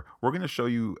 Days, where we're going to show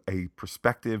you a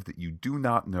perspective that you do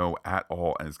not know at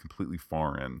all and is completely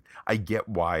foreign. I get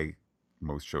why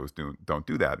most shows don't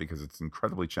do that, because it's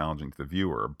incredibly challenging to the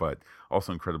viewer, but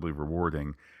also incredibly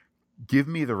rewarding. Give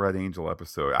me the Red Angel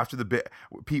episode. After the bit,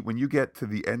 Pete, when you get to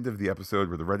the end of the episode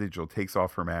where the Red Angel takes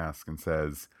off her mask and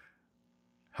says,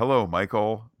 "Hello,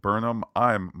 Michael Burnham.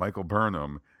 I'm Michael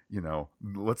Burnham."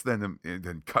 Let's then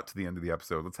cut to the end of the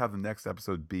episode. Let's have the next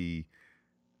episode be,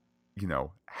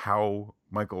 how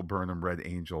Michael Burnham, Red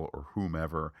Angel, or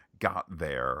whomever got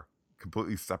there,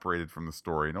 completely separated from the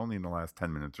story, and only in the last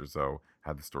 10 minutes or so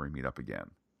had the story meet up again.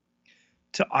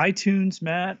 To iTunes,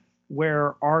 Matt,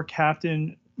 where our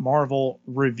Captain Marvel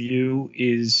review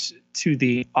is to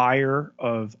the ire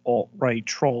of alt-right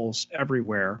trolls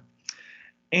everywhere.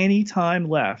 Anytime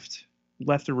left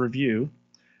a review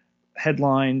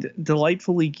headlined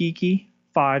 "Delightfully Geeky,"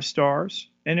 5 stars,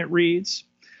 and it reads,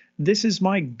 "This is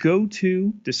my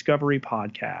go-to Discovery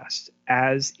podcast,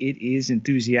 as it is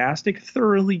enthusiastic,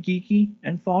 thoroughly geeky,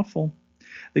 and thoughtful.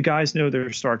 The guys know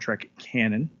their Star Trek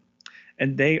canon,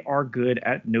 and they are good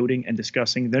at noting and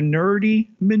discussing the nerdy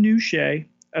minutiae,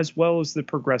 as well as the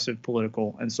progressive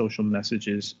political and social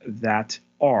messages that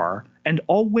are and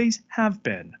always have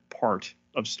been part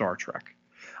of Star Trek.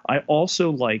 I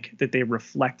also like that they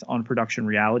reflect on production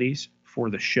realities for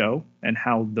the show and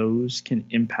how those can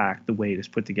impact the way it is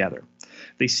put together.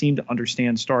 They seem to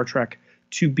understand Star Trek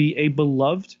to be a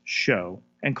beloved show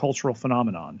and cultural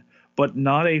phenomenon, but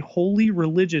not a wholly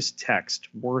religious text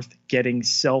worth getting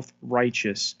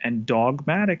self-righteous and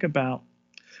dogmatic about.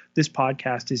 This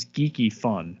podcast is geeky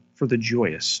fun for the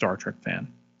joyous Star Trek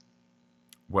fan."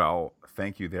 Well,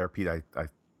 thank you there, Pete. I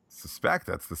suspect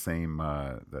that's the same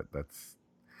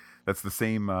that's the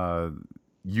same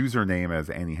username as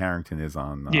Annie Harrington is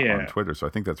on Twitter. So I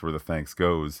think that's where the thanks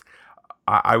goes.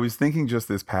 I was thinking just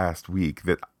this past week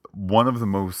that one of the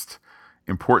most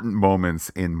important moments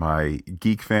in my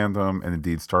geek fandom and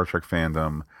indeed Star Trek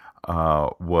fandom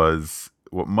was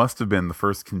what must have been the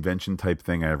first convention type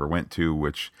thing I ever went to,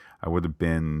 which I would have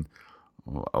been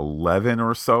 11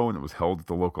 or so, and it was held at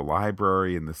the local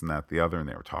library and this and that, the other, and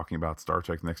they were talking about Star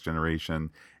Trek Next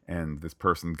Generation, and this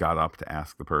person got up to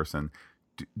ask the person,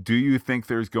 do you think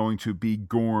there's going to be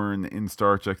Gorn in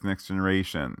Star Trek Next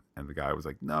Generation? And the guy was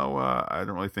like, no, I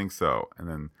don't really think so. And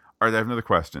then, all right, I have another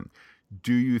question.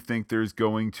 Do you think there's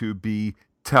going to be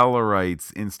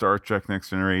Tellarites in Star Trek Next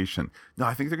Generation? No,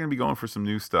 I think they're going to be going for some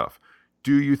new stuff.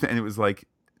 Do you think? And it was like,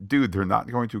 dude, they're not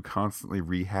going to constantly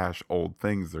rehash old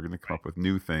things. They're going to come up with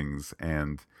new things.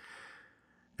 And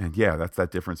yeah, that's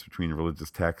that difference between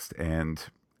religious text and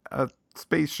a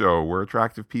space show where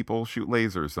attractive people shoot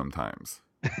lasers sometimes.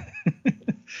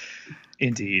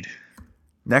 Indeed.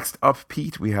 Next up,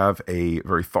 Pete, we have a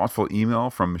very thoughtful email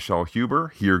from Michelle Huber.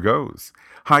 Here goes.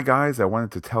 Hi, guys. I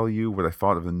wanted to tell you what I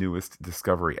thought of the newest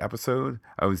Discovery episode.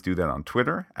 I always do that on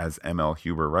Twitter, as ML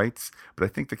Huber writes, but I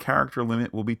think the character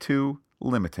limit will be too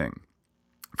limiting.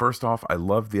 First off, I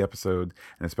loved the episode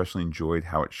and especially enjoyed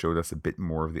how it showed us a bit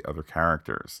more of the other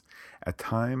characters. At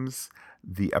times,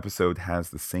 the episode has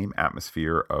the same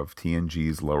atmosphere of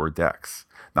TNG's Lower Decks.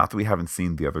 Not that we haven't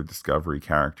seen the other Discovery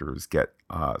characters get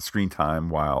screen time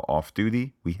while off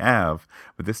duty. We have,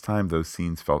 but this time those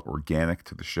scenes felt organic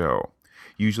to the show.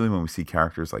 Usually when we see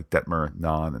characters like Detmer,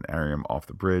 Nan, and Ariam off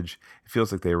the bridge, it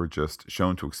feels like they were just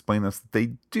shown to explain us that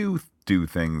they do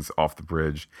things off the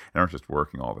bridge and aren't just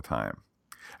working all the time.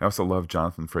 I also love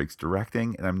Jonathan Frakes'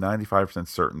 directing, and I'm 95%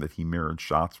 certain that he mirrored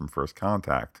shots from First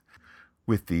Contact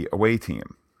with the away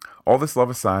team. All this love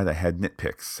aside, I had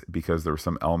nitpicks because there were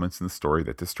some elements in the story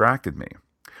that distracted me.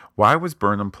 Why was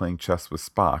Burnham playing chess with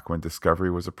Spock when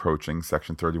Discovery was approaching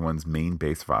Section 31's main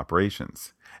base of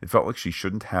operations? It felt like she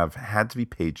shouldn't have had to be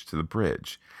paged to the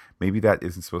bridge. Maybe that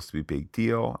isn't supposed to be a big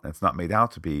deal, and it's not made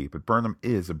out to be, but Burnham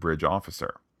is a bridge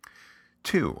officer.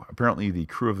 2. Apparently the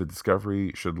crew of the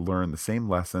Discovery should learn the same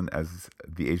lesson as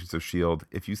the Agents of S.H.I.E.L.D.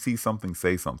 If you see something,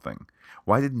 say something.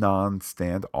 Why did Nan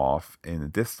stand off in a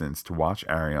distance to watch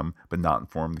Ariam, but not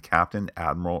inform the captain,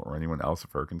 admiral, or anyone else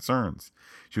of her concerns?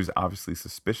 She was obviously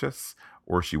suspicious,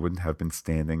 or she wouldn't have been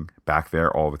standing back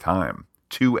there all the time.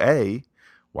 2A.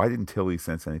 Why didn't Tilly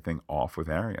sense anything off with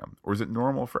Ariam? Or is it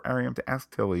normal for Ariam to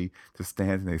ask Tilly to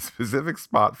stand in a specific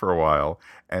spot for a while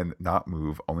and not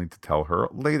move, only to tell her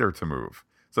later to move?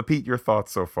 So, Pete, your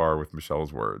thoughts so far with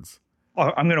Michelle's words?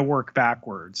 I'm going to work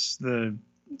backwards. The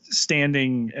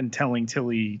standing and telling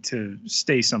Tilly to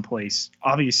stay someplace,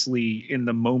 obviously, in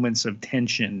the moments of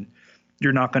tension,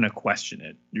 you're not going to question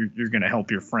it. You're going to help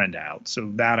your friend out.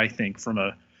 So that, I think, from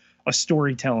a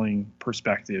storytelling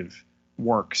perspective,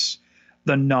 works.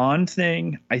 The Nan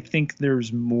thing, I think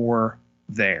there's more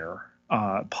there.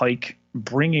 Pike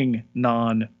bringing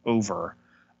Nan over.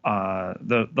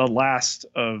 The last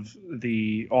of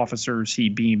the officers he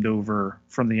beamed over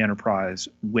from the Enterprise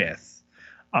with,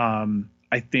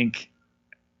 I think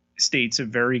states a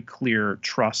very clear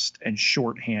trust and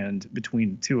shorthand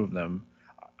between the two of them.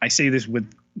 I say this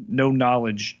with no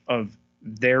knowledge of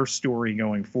their story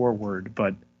going forward,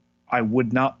 but I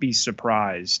would not be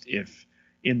surprised if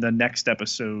in the next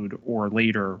episode or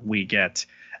later we get.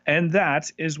 And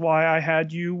that is why I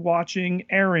had you watching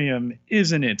Ariam,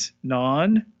 isn't it,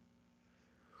 Nan?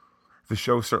 The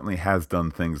show certainly has done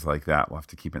things like that. We'll have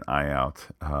to keep an eye out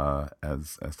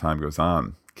as time goes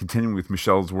on. Continuing with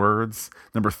Michelle's words,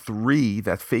 number 3,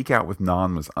 that fake out with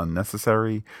Nan was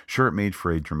unnecessary. Sure, it made for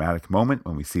a dramatic moment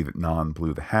when we see that Nan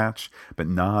blew the hatch, but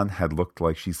Nan had looked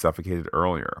like she suffocated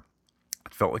earlier.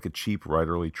 It felt like a cheap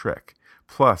writerly trick.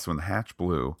 Plus, when the hatch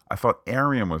blew, I thought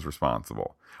Ariam was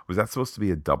responsible. Was that supposed to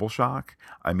be a double shock?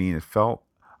 I mean,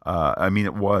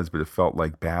 it was, but it felt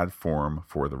like bad form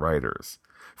for the writers.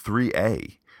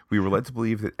 3A, we were led to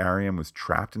believe that Ariam was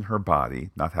trapped in her body,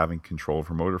 not having control of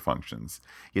her motor functions.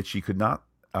 Yet she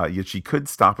could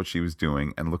stop what she was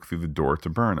doing and look through the door to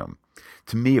Burnham.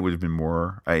 To me, it would have been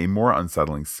a more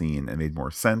unsettling scene and made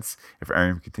more sense if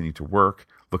Ariam continued to work,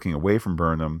 looking away from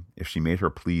Burnham, if she made her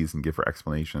pleas and give her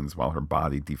explanations while her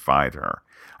body defied her.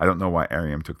 I don't know why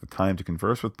Ariam took the time to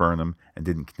converse with Burnham and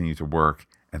didn't continue to work,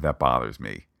 and that bothers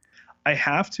me. I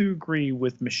have to agree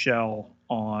with Michelle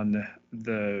on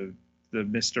the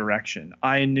misdirection.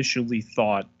 I initially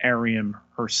thought Ariam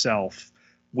herself,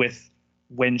 with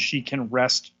when she can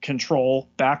wrest control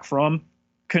back from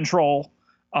control,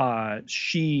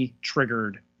 she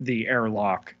triggered the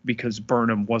airlock because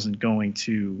Burnham wasn't going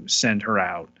to send her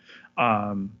out.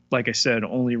 Like I said,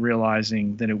 only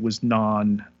realizing that it was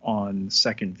Nan on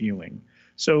second viewing.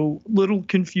 So little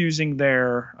confusing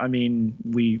there. I mean,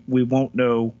 we won't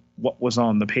know what was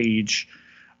on the page,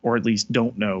 or at least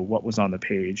don't know what was on the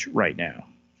page right now.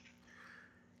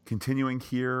 Continuing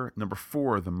here, number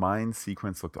 4, the mine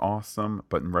sequence looked awesome,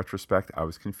 but in retrospect, I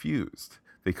was confused.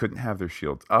 They couldn't have their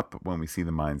shields up. When we see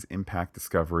the mines impact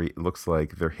Discovery, it looks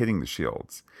like they're hitting the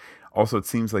shields. Also, it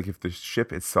seems like if the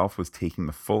ship itself was taking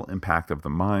the full impact of the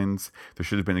mines, there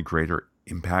should have been a greater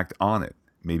impact on it.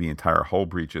 Maybe entire hull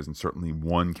breaches and certainly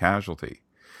one casualty.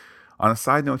 On a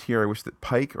side note here, I wish that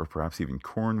Pike, or perhaps even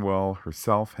Cornwell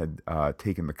herself, had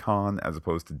taken the con as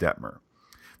opposed to Detmer.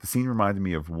 The scene reminded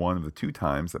me of one of the 2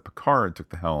 times that Picard took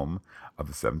the helm of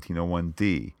the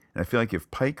 1701D, and I feel like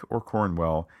if Pike or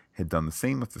Cornwell had done the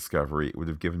same with Discovery, it would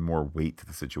have given more weight to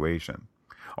the situation.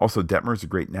 Also, Detmer is a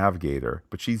great navigator,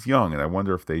 but she's young, and I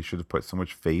wonder if they should have put so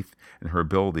much faith in her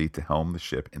ability to helm the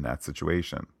ship in that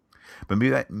situation. But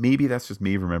maybe that's just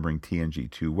me remembering TNG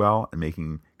too well and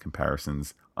making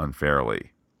comparisons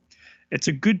unfairly. It's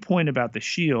a good point about the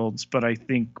shields, but I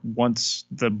think once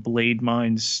the blade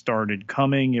mines started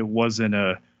coming, it wasn't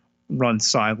a run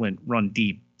silent, run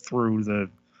deep through the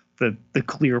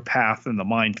clear path in the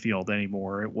minefield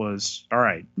anymore. It was, all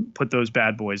right, put those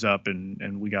bad boys up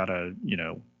and we got to,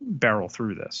 barrel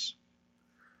through this.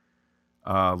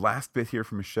 Last bit here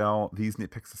from Michelle. These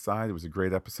nitpicks aside, it was a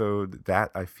great episode.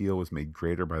 That, I feel, was made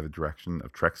greater by the direction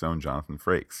of Trek's own Jonathan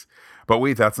Frakes. But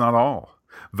wait, that's not all.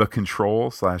 The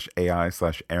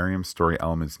control/AI/Arium story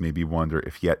elements made me wonder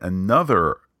if yet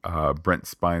another Brent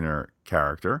Spiner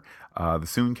character, the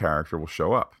Soon character, will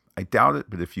show up. I doubt it,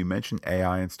 but if you mention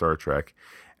AI in Star Trek,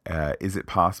 is it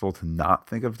possible to not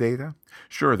think of Data?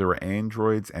 Sure, there were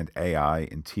androids and AI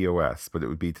in TOS, but it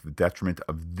would be to the detriment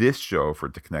of this show for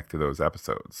it to connect to those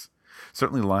episodes.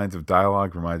 Certainly, lines of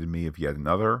dialogue reminded me of yet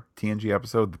another TNG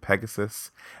episode, the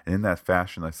Pegasus, and in that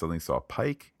fashion, I suddenly saw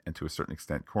Pike, and to a certain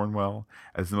extent Cornwell,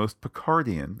 as the most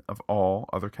Picardian of all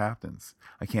other captains.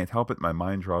 I can't help it, my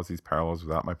mind draws these parallels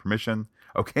without my permission.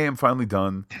 Okay, I'm finally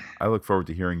done. I look forward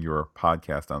to hearing your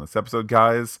podcast on this episode,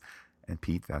 guys. And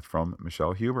Pete, that's from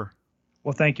Michelle Huber.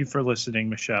 Well, thank you for listening,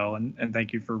 Michelle, and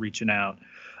thank you for reaching out.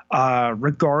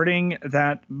 Regarding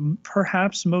that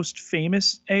perhaps most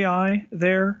famous AI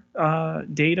there,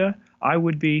 Data, I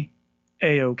would be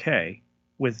A-okay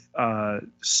with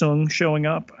Sung showing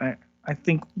up. I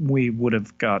think we would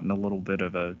have gotten a little bit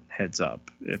of a heads up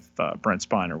if Brent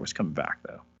Spiner was coming back,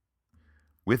 though.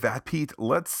 With that, Pete,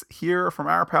 let's hear from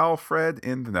our pal Fred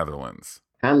in the Netherlands.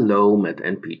 Hello, Matt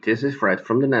and Pete. This is Fred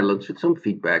from the Netherlands with some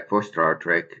feedback for Star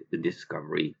Trek The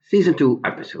Discovery, Season 2,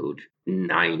 Episode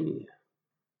 9.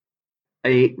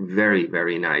 A very,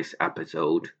 very nice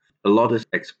episode. A lot is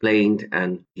explained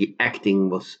and the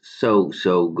acting was so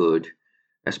good.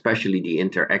 Especially the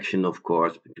interaction, of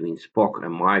course, between Spock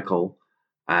and Michael.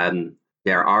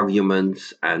 Their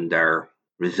arguments and their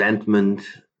resentment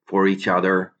for each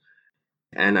other.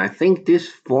 And I think this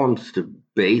forms the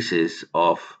basis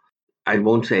of, I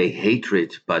won't say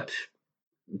hatred, but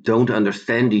don't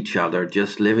understand each other,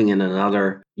 just living in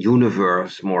another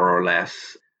universe, more or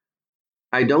less.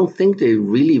 I don't think they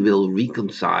really will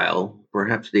reconcile.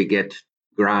 Perhaps they get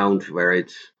ground where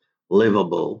it's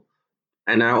livable.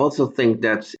 And I also think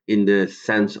that's in the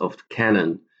sense of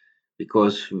canon,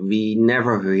 because we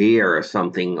never hear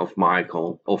something of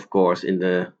Michael, of course, in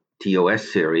the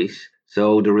TOS series.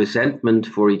 So the resentment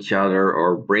for each other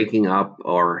or breaking up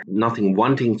or nothing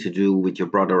wanting to do with your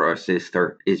brother or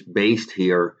sister is based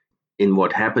here in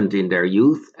what happened in their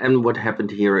youth and what happened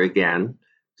here again.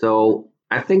 So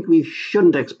I think we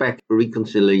shouldn't expect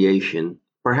reconciliation,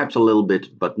 perhaps a little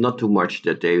bit, but not too much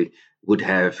that they would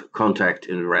have contact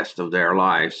in the rest of their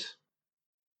lives.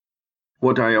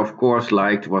 What I of course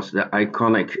liked was the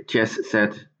iconic chess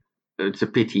set. It's a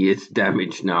pity it's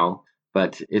damaged now.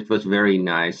 But it was very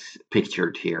nice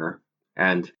pictured here.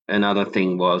 And another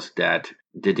thing was that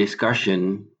the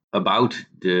discussion about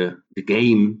the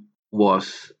game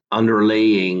was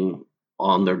underlaying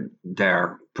on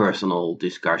their personal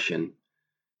discussion.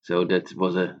 So that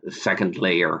was a second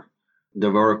layer.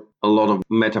 There were a lot of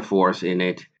metaphors in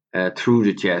it through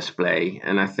the chess play.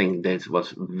 And I think this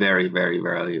was very, very,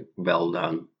 very well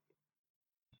done.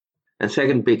 And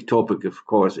second big topic, of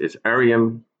course, is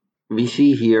Arium. We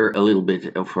see here a little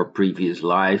bit of her previous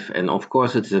life, and of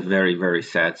course it's a very, very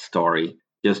sad story.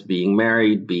 Just being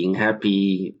married, being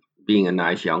happy, being a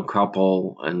nice young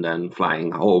couple, and then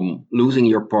flying home, losing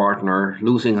your partner,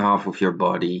 losing half of your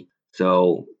body.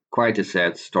 So quite a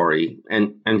sad story.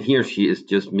 And here she is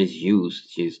just misused.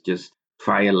 She's just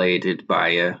violated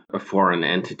by a foreign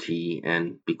entity,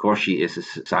 and because she is a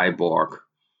cyborg,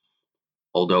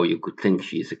 although you could think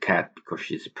she is a cat because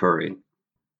she's purring.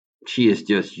 She is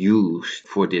just used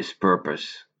for this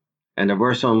purpose. And there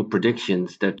were some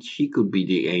predictions that she could be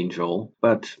the angel,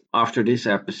 but after this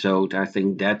episode, I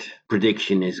think that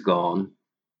prediction is gone.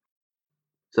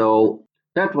 So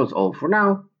that was all for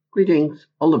now. Greetings,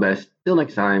 all the best. Till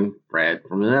next time, Fred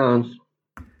from the Netherlands.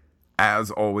 As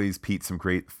always, Pete, some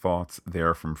great thoughts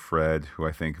there from Fred, who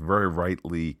I think very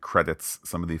rightly credits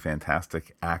some of the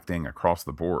fantastic acting across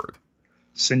the board.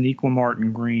 Sonequa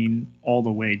Martin Green all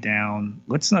the way down.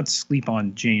 Let's not sleep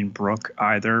on Jane Brooke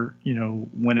either. You know,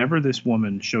 whenever this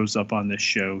woman shows up on this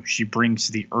show, she brings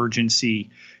the urgency.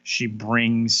 She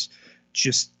brings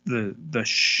just the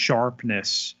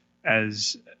sharpness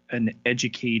as an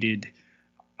educated,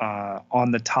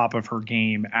 on the top of her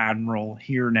game admiral,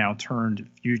 here now turned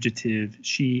fugitive.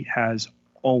 She has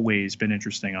always been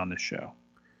interesting on this show.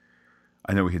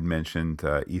 I know we had mentioned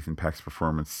Ethan Peck's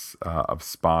performance of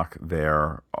Spock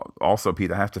there. Also,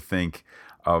 Pete, I have to think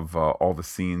of all the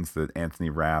scenes that Anthony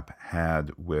Rapp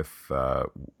had with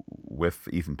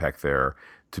Ethan Peck there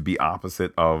to be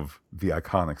opposite of the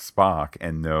iconic Spock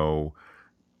and know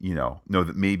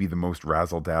that maybe the most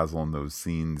razzle-dazzle in those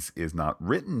scenes is not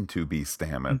written to be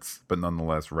Stamets, but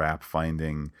nonetheless Rapp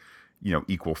finding,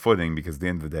 equal footing, because at the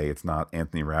end of the day, it's not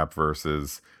Anthony Rapp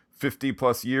versus 50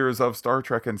 plus years of Star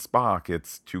Trek and Spock.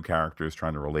 It's two characters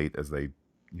trying to relate as they,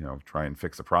 try and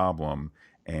fix a problem.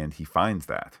 And he finds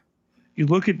that. You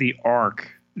look at the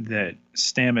arc that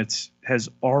Stamets has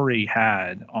already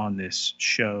had on this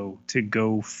show to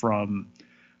go from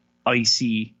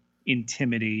icy,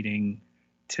 intimidating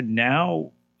to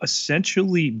now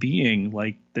essentially being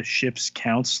like the ship's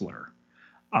counselor.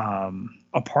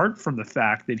 Apart from the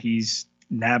fact that he's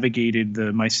navigated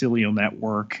the mycelial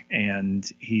network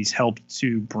and he's helped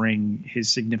to bring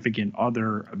his significant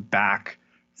other back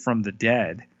from the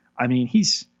dead. I mean,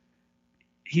 he's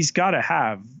got to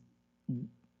have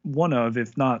one of,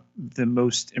 if not the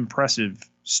most impressive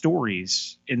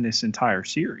stories in this entire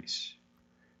series.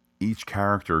 Each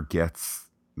character gets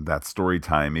that story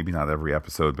time, maybe not every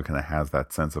episode, but kind of has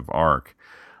that sense of arc.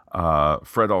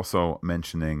 Fred also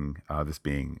mentioning this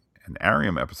being an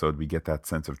Airiam episode, we get that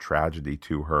sense of tragedy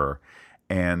to her.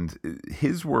 And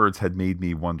his words had made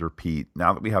me wonder, Pete,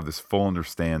 now that we have this full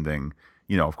understanding,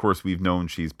 of course, we've known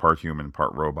she's part human,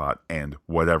 part robot, and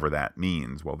whatever that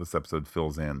means. Well, this episode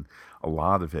fills in a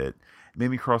lot of it. It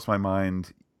made me cross my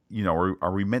mind,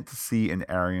 are we meant to see in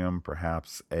Airiam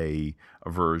perhaps a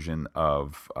version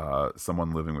of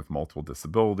someone living with multiple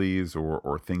disabilities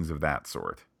or things of that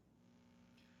sort?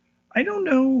 I don't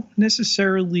know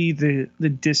necessarily the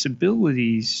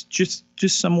disabilities, just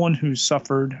someone who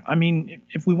suffered. I mean,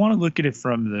 if we want to look at it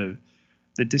from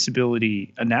the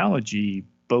disability analogy,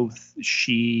 both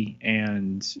she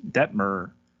and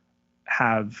Detmer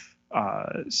have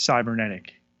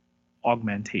cybernetic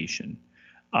augmentation.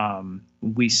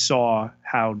 We saw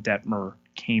how Detmer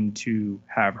came to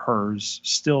have hers.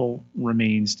 Still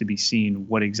remains to be seen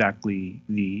what exactly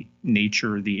the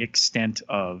nature, the extent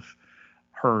of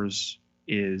hers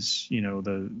is,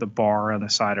 the bar on the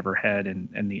side of her head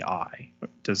and the eye.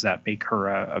 Does that make her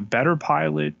a better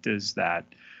pilot? Does that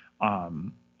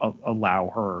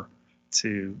allow her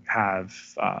to have,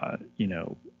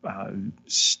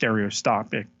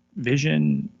 stereoscopic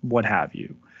vision, what have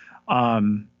you?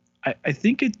 I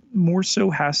think it more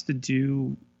so has to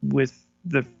do with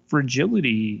the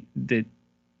fragility that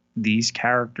these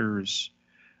characters,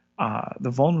 the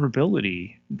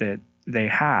vulnerability that they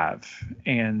have,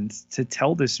 and to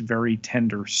tell this very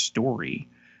tender story.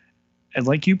 And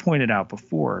like you pointed out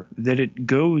before, that it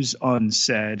goes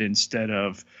unsaid instead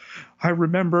of, I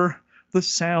remember the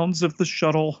sounds of the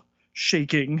shuttle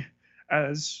shaking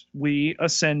as we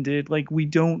ascended. Like, we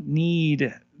don't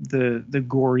need the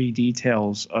gory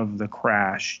details of the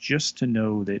crash just to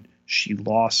know that she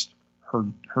lost her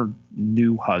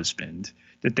new husband,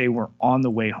 that they were on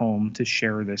the way home to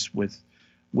share this with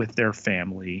their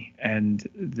family, and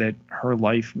that her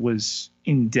life was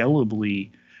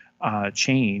indelibly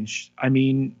changed. I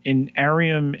mean, in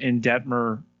Airiam and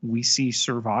Detmer, we see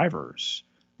survivors.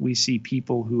 We see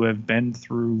people who have been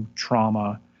through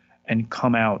trauma and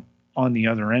come out on the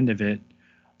other end of it.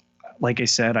 Like I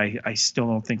said, I still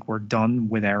don't think we're done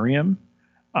with Airiam.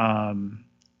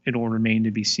 It'll remain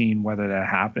to be seen whether that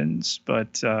happens,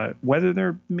 but whether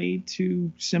they're made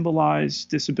to symbolize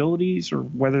disabilities or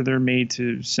whether they're made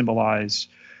to symbolize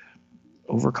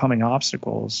overcoming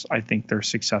obstacles, I think they're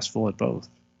successful at both.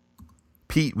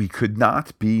 Pete, we could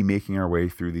not be making our way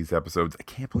through these episodes. I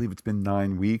can't believe it's been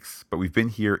 9 weeks, but we've been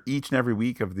here each and every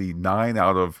week of the 9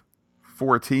 out of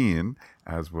 14,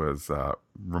 as was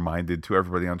reminded to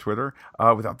everybody on Twitter,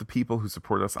 without the people who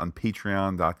support us on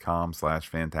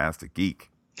patreon.com/fantasticgeek.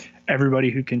 Everybody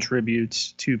who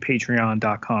contributes to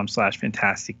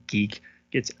patreon.com/fantasticgeek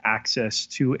gets access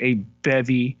to a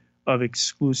bevy of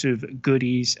exclusive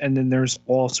goodies. And then there's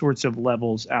all sorts of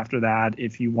levels after that.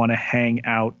 If you want to hang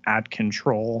out at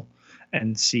Control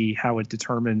and see how it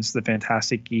determines the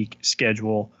Fantastic Geek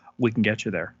schedule, we can get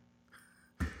you there.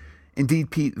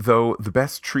 Indeed, Pete, though the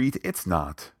best treat, it's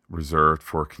not reserved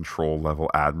for Control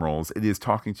level admirals. It is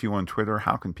talking to you on Twitter.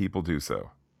 How can people do so?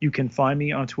 You can find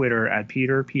me on Twitter at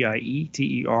Peter,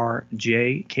 Pieter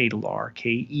J Ketelar,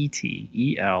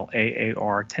 KETELAAR,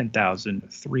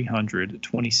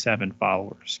 10,327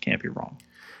 followers. Can't be wrong.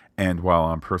 And while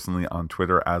I'm personally on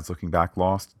Twitter as Looking Back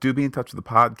Lost, do be in touch with the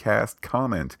podcast.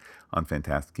 Comment on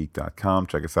fantasticgeek.com.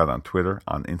 Check us out on Twitter,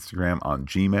 on Instagram, on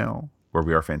Gmail, where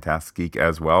we are Fantastic Geek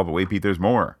as well. But wait, Pete, there's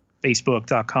more.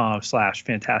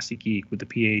 Facebook.com/Fantastic Geek with the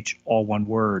PH, all one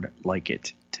word, like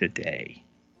it today.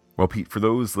 Well, Pete, for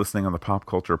those listening on the Pop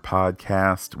Culture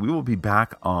Podcast, we will be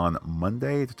back on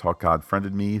Monday to talk God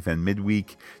Friended Me, then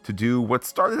midweek to do what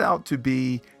started out to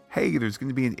be, hey, there's going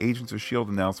to be an Agents of S.H.I.E.L.D.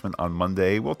 announcement on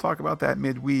Monday. We'll talk about that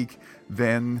midweek.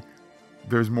 Then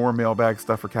there's more mailbag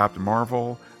stuff for Captain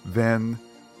Marvel. Then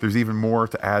there's even more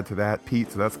to add to that,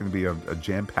 Pete. So that's going to be a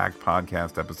jam-packed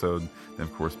podcast episode. Then,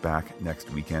 of course, back next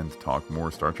weekend to talk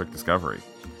more Star Trek Discovery.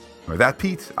 With that,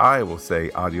 Pete, I will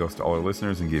say adios to all our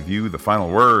listeners and give you the final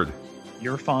word.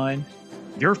 You're fine.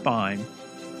 You're fine.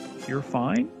 You're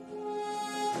fine.